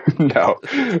 No,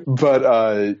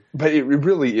 but it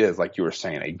really is, like you were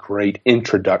saying, a great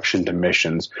introduction to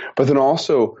missions, but then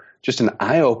also just an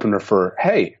eye opener for,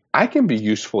 hey, I can be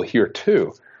useful here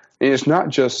too. And it's not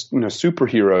just,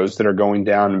 superheroes that are going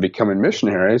down and becoming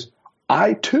missionaries.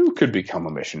 I too could become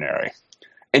a missionary.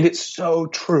 And it's so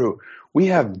true. We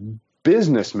have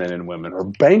businessmen and women or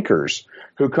bankers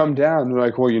who come down and they're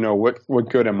like, well, what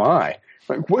good am I?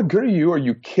 Like, what good are you? Are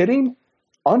you kidding?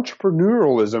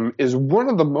 Entrepreneurialism is one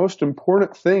of the most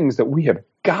important things that we have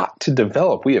got to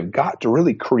develop. We have got to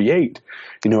really create,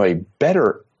 a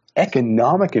better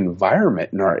economic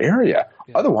environment in our area.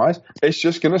 Yeah. Otherwise, it's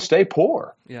just going to stay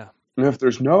poor. Yeah. And if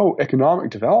there's no economic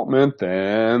development,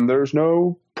 then there's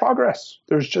no progress.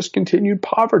 There's just continued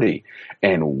poverty.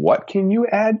 And what can you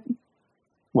add?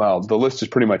 Well, the list is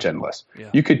pretty much endless. Yeah.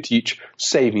 You could teach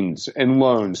savings and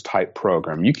loans type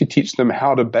program. You could teach them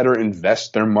how to better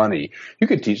invest their money. You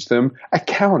could teach them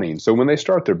accounting. So when they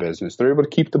start their business, they're able to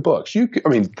keep the books. It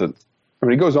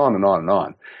goes on and on and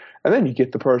on. And then you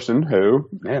get the person who,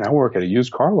 man, I work at a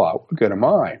used car lot. What good am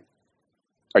I?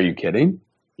 Are you kidding?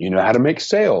 You know how to make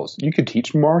sales. You could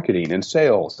teach marketing and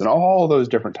sales and all those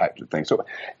different types of things. So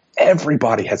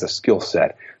everybody has a skill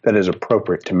set that is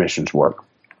appropriate to missions work.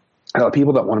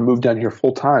 People that want to move down here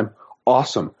full time,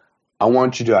 awesome. I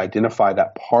want you to identify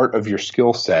that part of your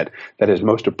skill set that is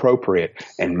most appropriate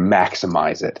and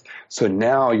maximize it. So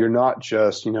now you're not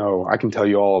just, I can tell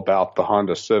you all about the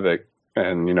Honda Civic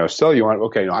and, sell you on it.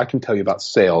 Okay, I can tell you about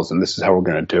sales and this is how we're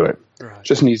going to do it. Right.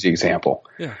 Just an easy example.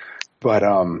 Yeah. But,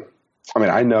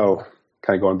 I know,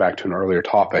 kind of going back to an earlier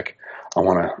topic, I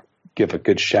want to give a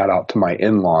good shout out to my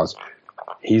in-laws.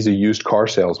 He's a used car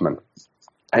salesman.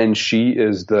 And she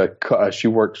is she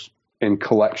works in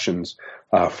collections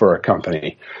for a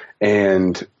company.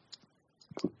 And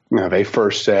they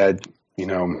first said,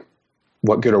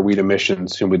 what good are we to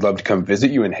missions? And we'd love to come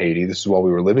visit you in Haiti. This is while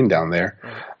we were living down there.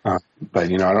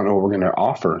 But, I don't know what we're going to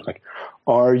offer. Like,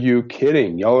 are you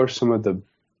kidding? Y'all are some of the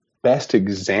best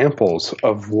examples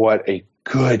of what a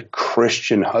good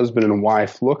Christian husband and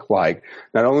wife look like.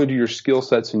 Not only do your skill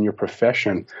sets in your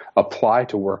profession apply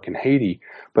to work in Haiti,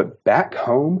 but back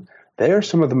home, they are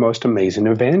some of the most amazing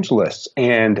evangelists,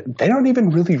 and they don't even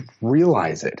really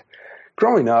realize it.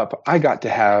 Growing up, I got to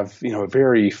have, a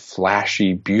very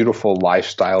flashy, beautiful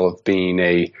lifestyle of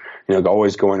being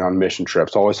always going on mission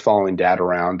trips, always following dad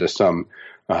around to some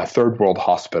third world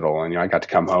hospital. And, I got to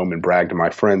come home and brag to my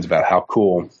friends about how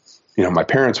cool, my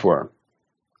parents were.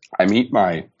 I meet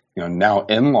my, now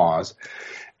in-laws,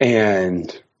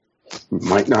 and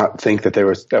might not think that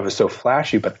that was so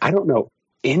flashy, but I don't know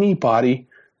anybody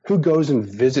who goes and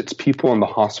visits people in the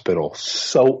hospital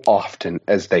so often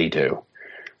as they do.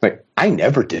 Like, I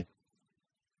never did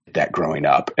that growing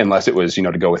up, unless it was,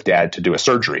 to go with dad to do a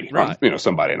surgery on,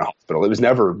 somebody in a hospital. It was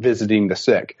never visiting the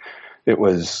sick. It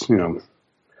was,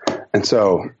 and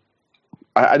so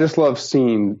I just love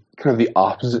seeing kind of the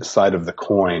opposite side of the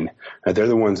coin. They're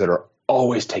the ones that are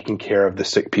always taking care of the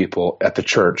sick people at the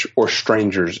church or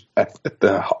strangers at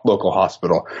the local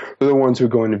hospital. They're the ones who are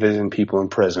going to visit people in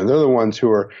prison. They're the ones who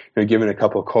are giving a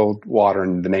cup of cold water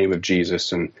in the name of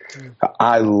Jesus. And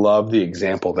I love the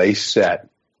example they set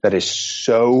that is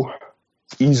so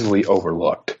easily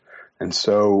overlooked and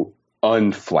so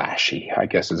unflashy, I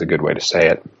guess is a good way to say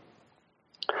it.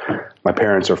 My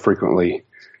parents are frequently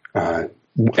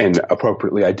and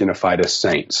appropriately identified as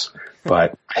saints,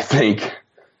 but I think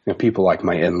people like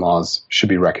my in-laws should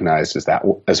be recognized as that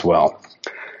as well.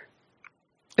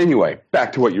 Anyway,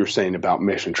 back to what you were saying about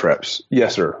mission trips.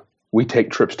 Yes, sir. We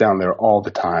take trips down there all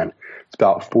the time. It's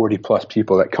about 40 plus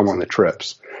people that come on the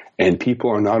trips, and people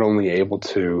are not only able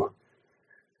to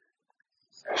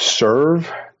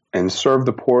serve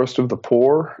the poorest of the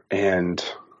poor and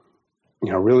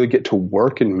really get to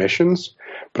work in missions,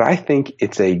 but I think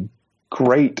it's a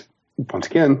great, once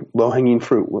again, low-hanging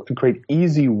fruit, a great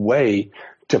easy way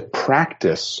to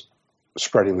practice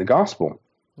spreading the gospel.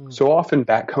 So often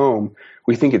back home,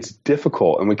 we think it's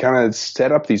difficult, and we kind of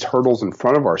set up these hurdles in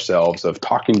front of ourselves of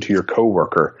talking to your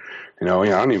coworker. I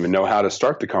don't even know how to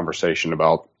start the conversation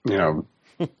about,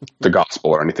 the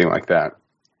gospel or anything like that.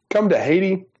 Come to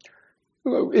Haiti,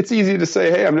 it's easy to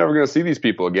say, hey, I'm never going to see these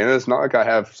people again. It's not like I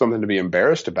have something to be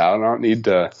embarrassed about. I don't need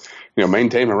to,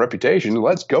 maintain my reputation.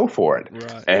 Let's go for it.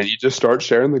 Right. And you just start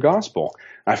sharing the gospel.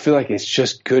 I feel like it's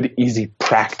just good, easy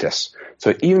practice.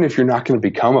 So even if you're not going to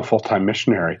become a full-time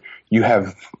missionary, you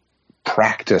have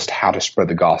practiced how to spread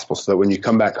the gospel so that when you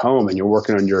come back home and you're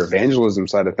working on your evangelism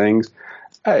side of things,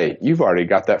 hey, you've already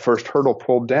got that first hurdle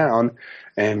pulled down,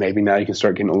 and maybe now you can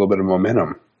start getting a little bit of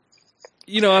momentum.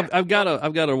 I've got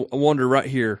to wonder right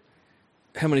here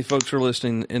how many folks are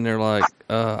listening and they're like,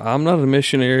 I'm not a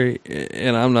missionary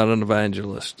and I'm not an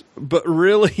evangelist. But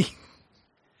really,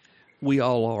 we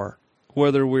all are,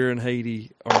 whether we're in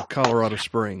Haiti or Colorado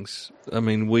Springs. I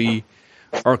mean, we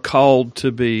are called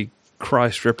to be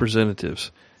Christ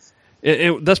representatives.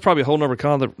 That's probably a whole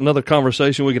another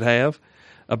conversation we could have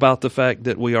about the fact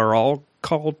that we are all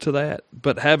called to that,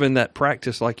 but having that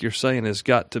practice, like you're saying, has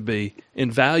got to be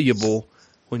invaluable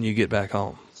when you get back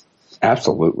home.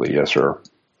 Absolutely. Yes, sir.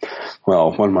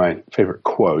 Well, one of my favorite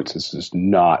quotes, this is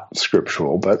not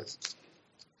scriptural, but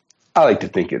I like to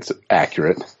think it's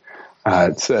accurate.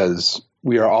 It says,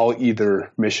 "We are all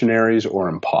either missionaries or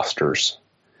imposters."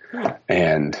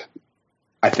 And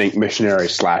I think missionary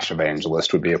 /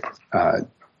 evangelist would be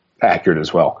accurate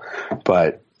as well.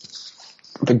 But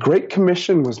the Great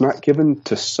Commission was not given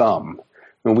to some,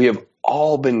 and we have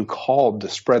all been called to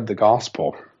spread the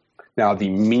gospel. Now, the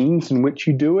means in which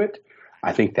you do it,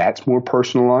 I think that's more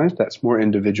personalized, that's more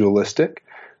individualistic,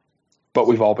 but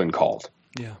we've all been called.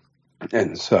 Yeah.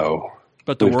 And so,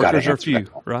 but the workers are few,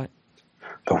 right?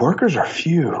 The workers are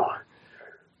few.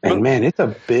 And man, it's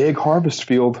a big harvest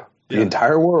field, the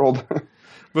entire world.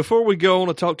 Before we go, I want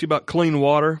to talk to you about clean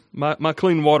water. My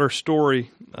clean water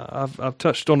story, I've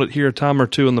touched on it here a time or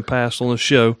two in the past on the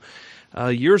show.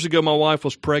 Years ago, my wife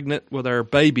was pregnant with our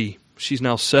baby. She's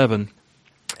now 7.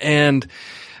 And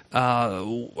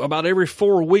about every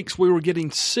 4 weeks, we were getting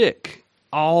sick.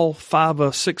 All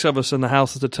 6 of us in the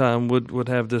house at the time would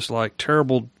have this like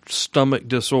terrible stomach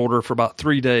disorder for about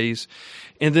 3 days.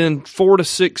 And then 4 to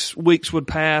 6 weeks would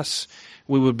pass.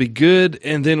 We would be good.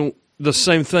 And then the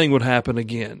same thing would happen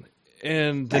again.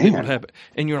 And then it would happen.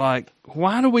 And you're like,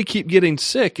 why do we keep getting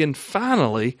sick? And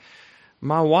finally,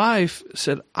 my wife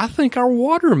said, I think our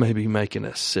water may be making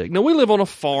us sick. Now, we live on a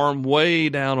farm way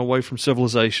down away from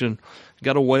civilization,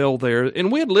 got a well there.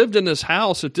 And we had lived in this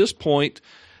house at this point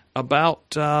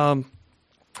about, 3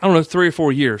 or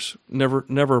 4 years,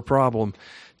 never a problem.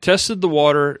 Tested the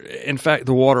water. In fact,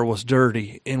 the water was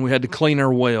dirty, and we had to clean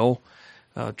our well,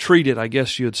 treat it, I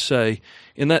guess you'd say.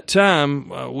 In that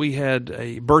time, we had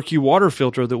a Berkey water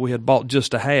filter that we had bought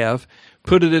just to have,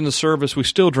 put it into service. We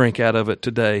still drink out of it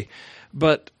today.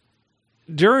 But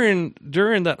during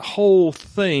that whole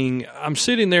thing, I'm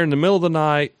sitting there in the middle of the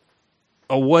night,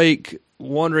 awake,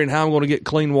 wondering how I'm going to get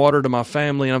clean water to my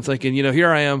family, and I'm thinking,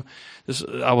 here I am.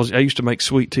 I used to make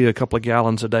sweet tea a couple of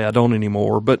gallons a day. I don't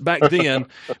anymore. But back then,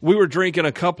 we were drinking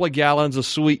a couple of gallons of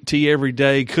sweet tea every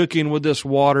day, cooking with this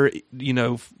water,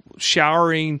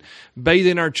 showering,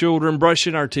 bathing our children,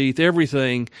 brushing our teeth,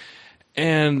 everything.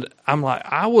 And I'm like,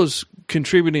 I was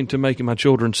contributing to making my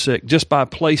children sick just by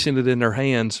placing it in their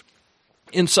hands,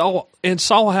 and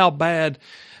saw how bad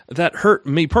that hurt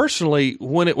me personally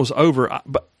when it was over.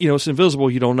 But it's invisible,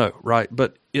 you don't know, right?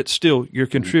 But it's still, you're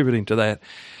contributing to that.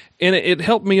 And it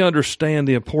helped me understand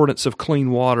the importance of clean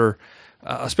water,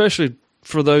 especially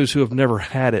for those who have never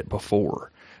had it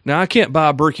before. Now, I can't buy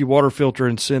a Berkey water filter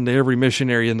and send to every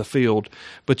missionary in the field,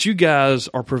 but you guys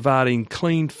are providing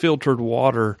clean, filtered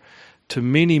water to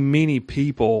many, many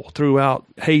people throughout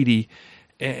Haiti.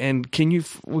 And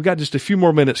we've got just a few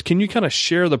more minutes. Can you kind of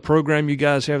share the program you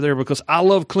guys have there? Because I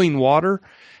love clean water,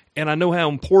 and I know how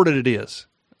important it is.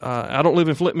 I don't live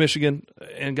in Flint, Michigan,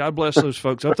 and God bless those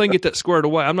folks. I hope they can get that squared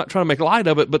away. I'm not trying to make light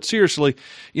of it, but seriously,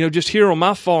 just here on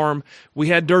my farm, we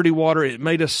had dirty water. It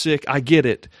made us sick. I get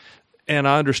it, and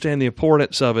I understand the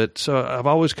importance of it. So I've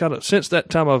always since that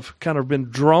time, I've kind of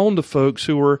been drawn to folks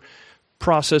who are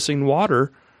processing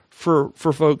water for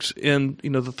folks in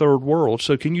the third world.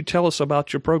 So can you tell us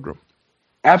about your program?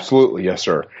 Absolutely, yes,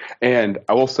 sir. And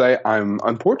I will say I'm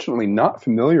unfortunately not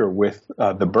familiar with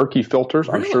the Berkey filters.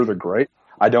 Really? I'm sure they're great.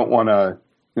 I don't want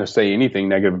to say anything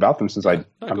negative about them since I'm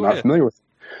not familiar with them.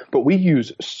 But we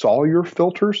use Sawyer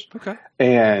filters,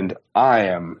 and I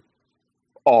am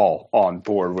all on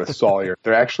board with Sawyer.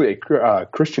 They're actually a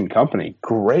Christian company,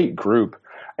 great group,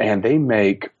 and they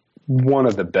make one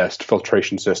of the best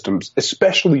filtration systems,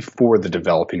 especially for the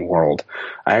developing world.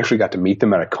 I actually got to meet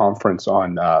them at a conference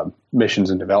on missions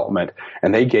and development,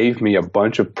 and they gave me a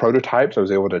bunch of prototypes. I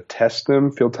was able to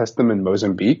field test them in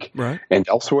Mozambique and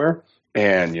elsewhere,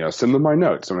 and send them my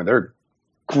notes. I mean, they're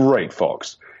great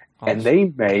folks. Awesome. And they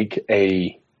make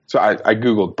so I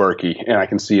Googled Berkey, and I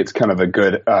can see it's kind of a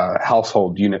good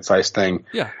household unit size thing.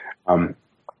 Yeah.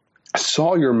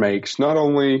 Sawyer makes not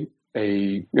only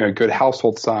a good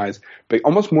household size, but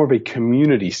almost more of a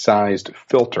community-sized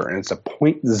filter, and it's a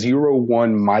 0.01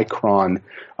 micron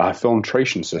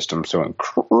filtration system, so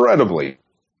incredibly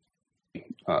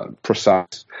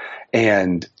precise.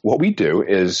 And what we do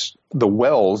is the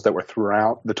wells that were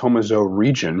throughout the Tomazo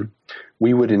region,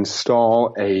 we would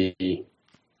install a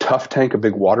tough tank, a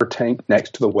big water tank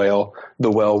next to the well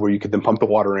where you could then pump the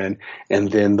water in, and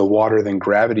then the water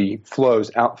gravity flows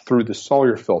out through the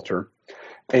Sawyer filter.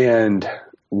 And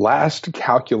last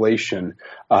calculation,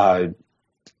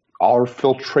 our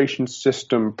filtration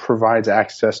system provides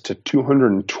access to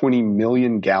 220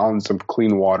 million gallons of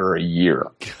clean water a year.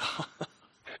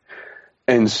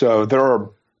 And so there are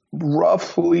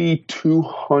roughly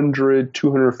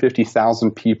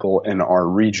 250,000 people in our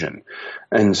region.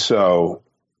 And so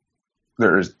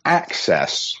there's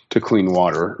access to clean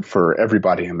water for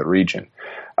everybody in the region.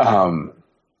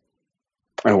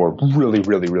 And we're really,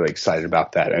 really, really excited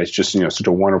about that. And it's just, such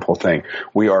a wonderful thing.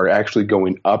 We are actually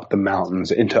going up the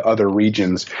mountains into other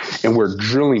regions, and we're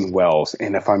drilling wells.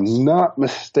 And if I'm not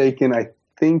mistaken, I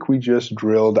think we just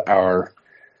drilled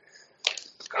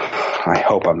I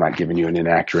hope I'm not giving you an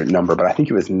inaccurate number, but I think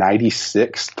it was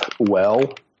 96th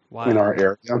well in our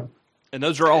area. And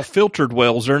those are all filtered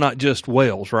wells. They're not just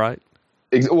wells, right?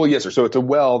 Well, yes, sir. So it's a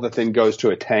well that then goes to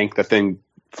a tank that then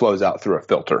flows out through a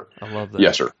filter. I love that.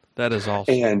 Yes, sir. That is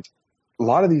awesome. And a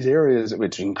lot of these areas,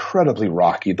 it's incredibly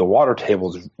rocky. The water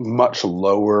table is much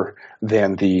lower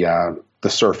than the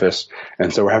surface,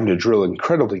 and so we're having to drill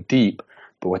incredibly deep.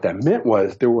 But what that meant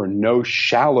was there were no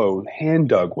shallow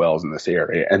hand-dug wells in this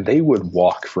area, and they would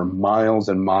walk for miles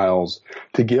and miles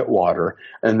to get water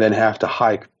and then have to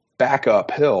hike back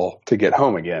uphill to get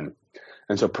home again.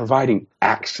 And so providing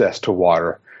access to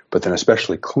water, but then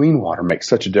especially clean water, makes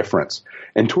such a difference.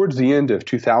 And towards the end of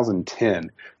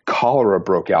 2010, cholera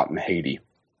broke out in Haiti.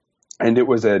 And it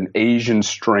was an Asian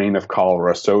strain of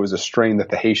cholera, so it was a strain that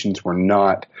the Haitians did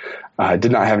not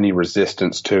have any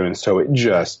resistance to, and so it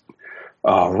just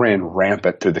ran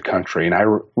rampant through the country. And I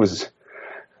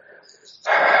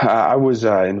was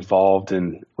involved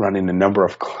in running a number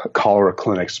of cholera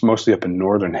clinics, mostly up in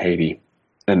northern Haiti.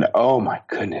 And oh my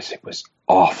goodness, it was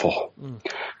awful.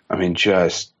 I mean,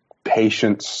 just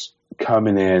patients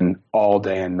coming in all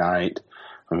day and night.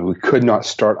 I mean, we could not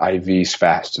start IVs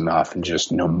fast enough, and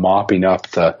just mopping up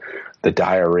the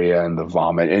diarrhea and the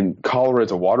vomit. And cholera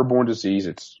is a waterborne disease.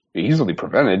 It's easily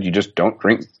prevented. You just don't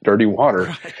drink dirty water.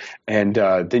 Right. And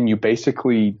then you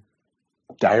basically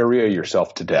diarrhea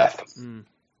yourself to death.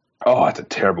 Oh, it's a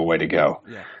terrible way to go.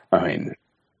 Yeah. I mean,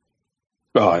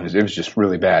 it was just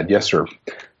really bad. Yes, sir.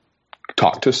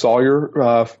 Talked to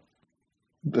Sawyer,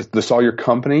 the Sawyer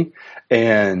company,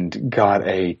 and got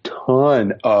a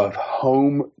ton of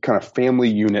home kind of family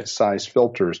unit size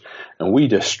filters, and we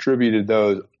distributed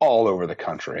those all over the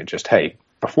country. And just, hey,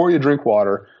 before you drink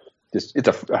water, it's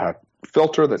a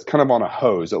filter that's kind of on a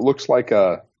hose. It looks like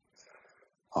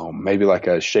maybe like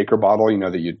a shaker bottle,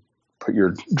 that you put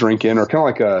your drink in, or kind of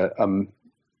like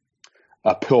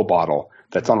a pill bottle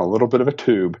that's on a little bit of a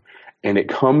tube, and it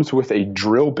comes with a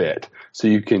drill bit, so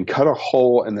you can cut a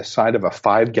hole in the side of a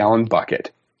 5-gallon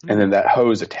bucket, and then that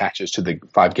hose attaches to the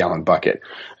 5-gallon bucket,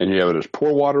 and you're able to just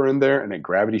pour water in there, and it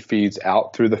gravity feeds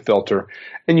out through the filter,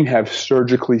 and you have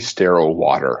surgically sterile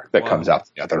water that comes out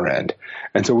the other end.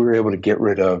 And so we were able to get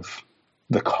rid of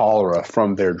the cholera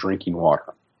from their drinking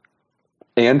water.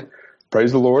 And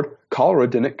praise the Lord, cholera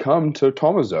didn't come to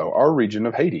Tomazo, our region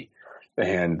of Haiti.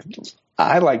 And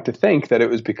I like to think that it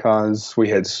was because we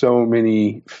had so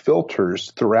many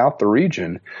filters throughout the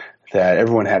region that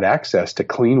everyone had access to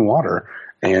clean water,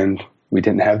 and we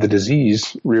didn't have the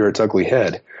disease rear its ugly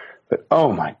head. But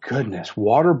oh my goodness,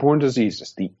 waterborne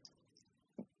diseases, the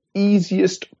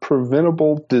easiest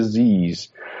preventable disease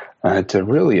to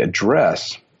really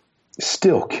address,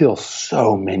 still kills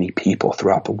so many people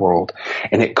throughout the world.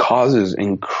 And it causes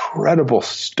incredible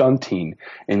stunting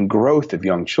and growth of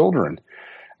young children.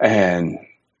 And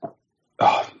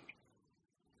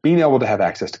being able to have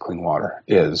access to clean water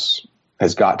has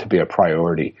got to be a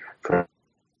priority for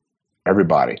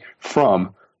everybody,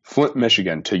 from Flint,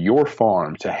 Michigan, to your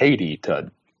farm, to Haiti,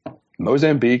 to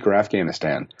Mozambique or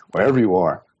Afghanistan, wherever you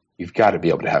are. You've got to be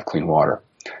able to have clean water.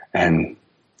 And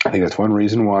I think that's one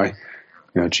reason why,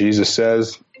 Jesus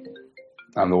says,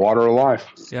 I'm the water of life.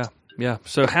 Yeah, yeah.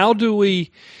 So how do we,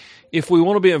 if we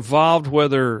want to be involved,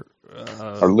 whether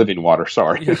or living water,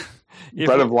 sorry.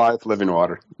 Bread of life, living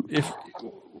water.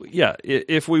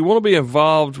 If we want to be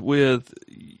involved with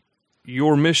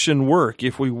your mission work,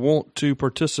 if we want to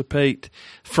participate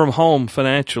from home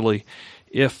financially,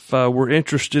 if we're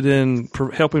interested in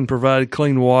helping provide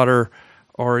clean water,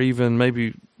 or even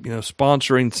maybe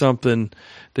sponsoring something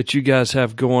that you guys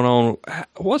have going on,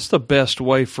 what's the best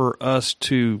way for us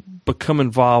to become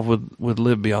involved with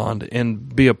Live Beyond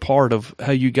and be a part of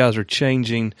how you guys are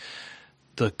changing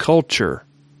the culture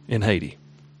in Haiti?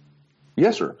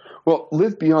 Yes, sir. Well,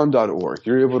 livebeyond.org.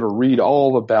 You're able to read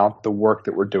all about the work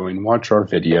that we're doing, watch our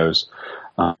videos.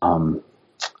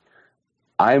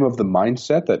 I am of the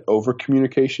mindset that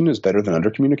over-communication is better than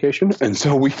under-communication. And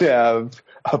so we have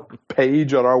a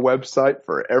page on our website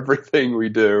for everything we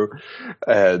do.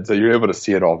 And so you're able to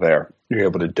see it all there. You're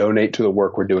able to donate to the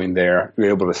work we're doing there. You're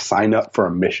able to sign up for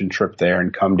a mission trip there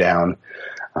and come down.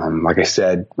 Like I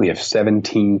said, we have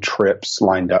 17 trips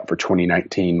lined up for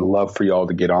 2019. Love for y'all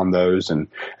to get on those and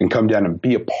come down and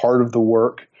be a part of the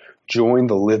work, join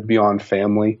the Live Beyond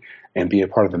family, and be a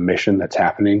part of the mission that's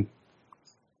happening.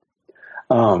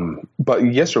 But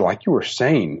yes, sir, like you were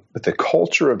saying, with the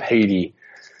culture of Haiti,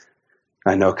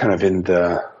 I know kind of in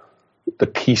the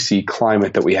PC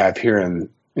climate that we have here in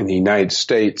the United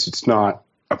States, it's not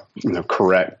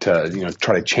correct to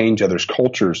try to change others'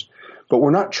 cultures. But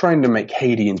we're not trying to make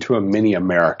Haiti into a mini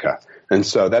America. And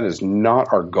so that is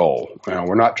not our goal.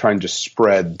 We're not trying to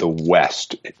spread the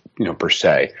West, per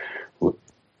se.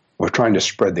 We're trying to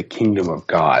spread the kingdom of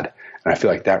God. And I feel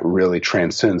like that really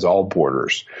transcends all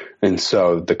borders. And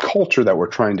so the culture that we're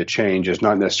trying to change is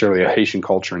not necessarily a Haitian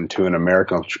culture into an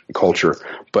American culture,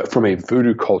 but from a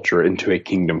voodoo culture into a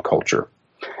kingdom culture.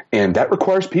 And that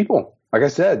requires people. Like I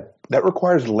said, that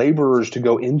requires laborers to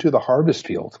go into the harvest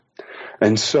field.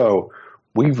 And so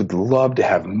we would love to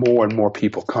have more and more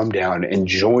people come down and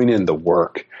join in the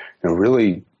work and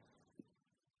really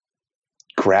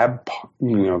grab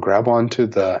onto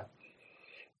the,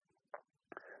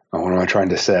 what am I trying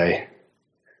to say?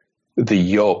 The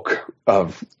yoke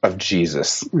of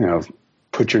Jesus,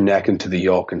 put your neck into the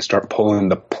yoke and start pulling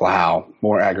the plow,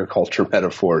 more agriculture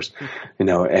metaphors,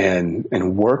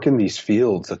 and work in these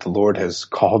fields that the Lord has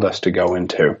called us to go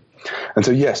into. And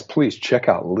so, yes, please check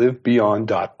out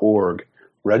livebeyond.org,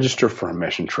 register for a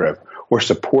mission trip, or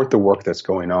support the work that's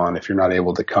going on if you're not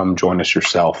able to come join us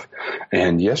yourself.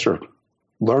 And yes, sir,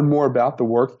 learn more about the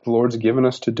work the Lord's given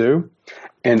us to do.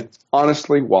 And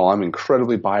honestly, while I'm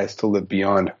incredibly biased to Live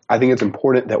Beyond, I think it's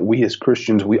important that we as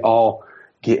Christians, we all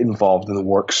get involved in the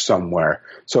work somewhere.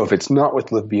 So if it's not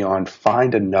with Live Beyond,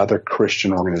 find another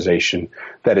Christian organization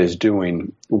that is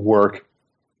doing work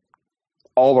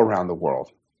all around the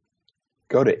world.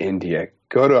 Go to India,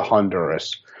 go to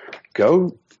Honduras,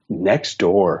 go next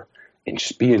door, and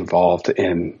just be involved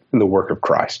in the work of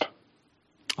Christ.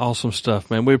 Awesome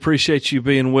stuff, man. We appreciate you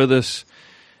being with us.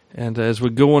 And as we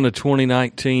go into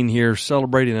 2019 here,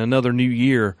 celebrating another new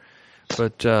year,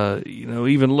 but,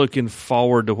 even looking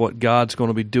forward to what God's going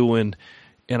to be doing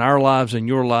in our lives and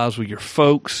your lives with your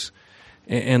folks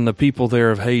and the people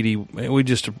there of Haiti. We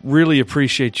just really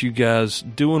appreciate you guys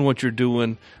doing what you're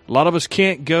doing. A lot of us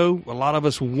can't go. A lot of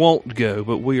us won't go,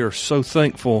 but we are so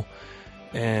thankful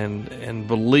and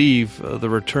believe the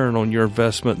return on your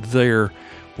investment there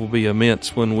will be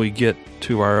immense when we get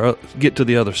to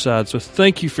the other side. So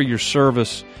thank you for your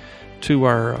service to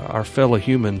our fellow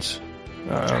humans.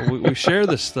 We share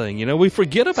this thing, we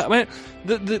forget about, man,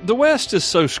 the West is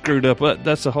so screwed up.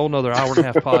 That's a whole nother hour and a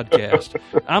half podcast.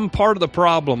 I'm part of the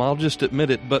problem. I'll just admit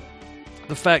it. But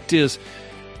the fact is,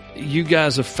 you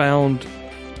guys have found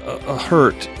a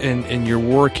hurt and you're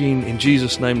working in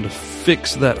Jesus' name to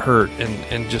fix that hurt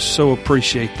and just so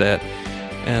appreciate that.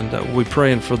 And we're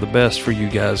praying for the best for you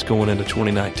guys going into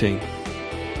 2019.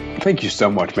 Thank you so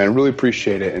much, man. I really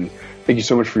appreciate it. And thank you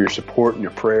so much for your support and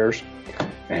your prayers.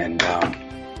 And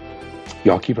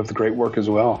y'all keep up the great work as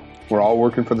well. We're all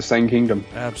working for the same kingdom.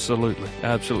 Absolutely.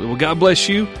 Absolutely. Well, God bless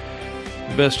you.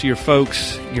 The best to your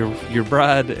folks, your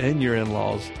bride, and your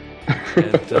in-laws.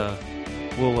 And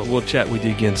we'll chat with you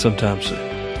again sometime soon.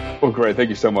 Well, great. Thank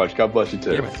you so much. God bless you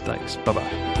too. Yeah, man. Thanks. Bye-bye.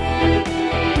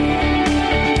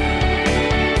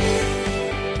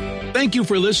 Thank you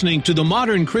for listening to the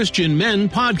Modern Christian Men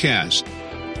podcast.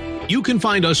 You can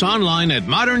find us online at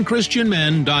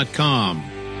modernchristianmen.com.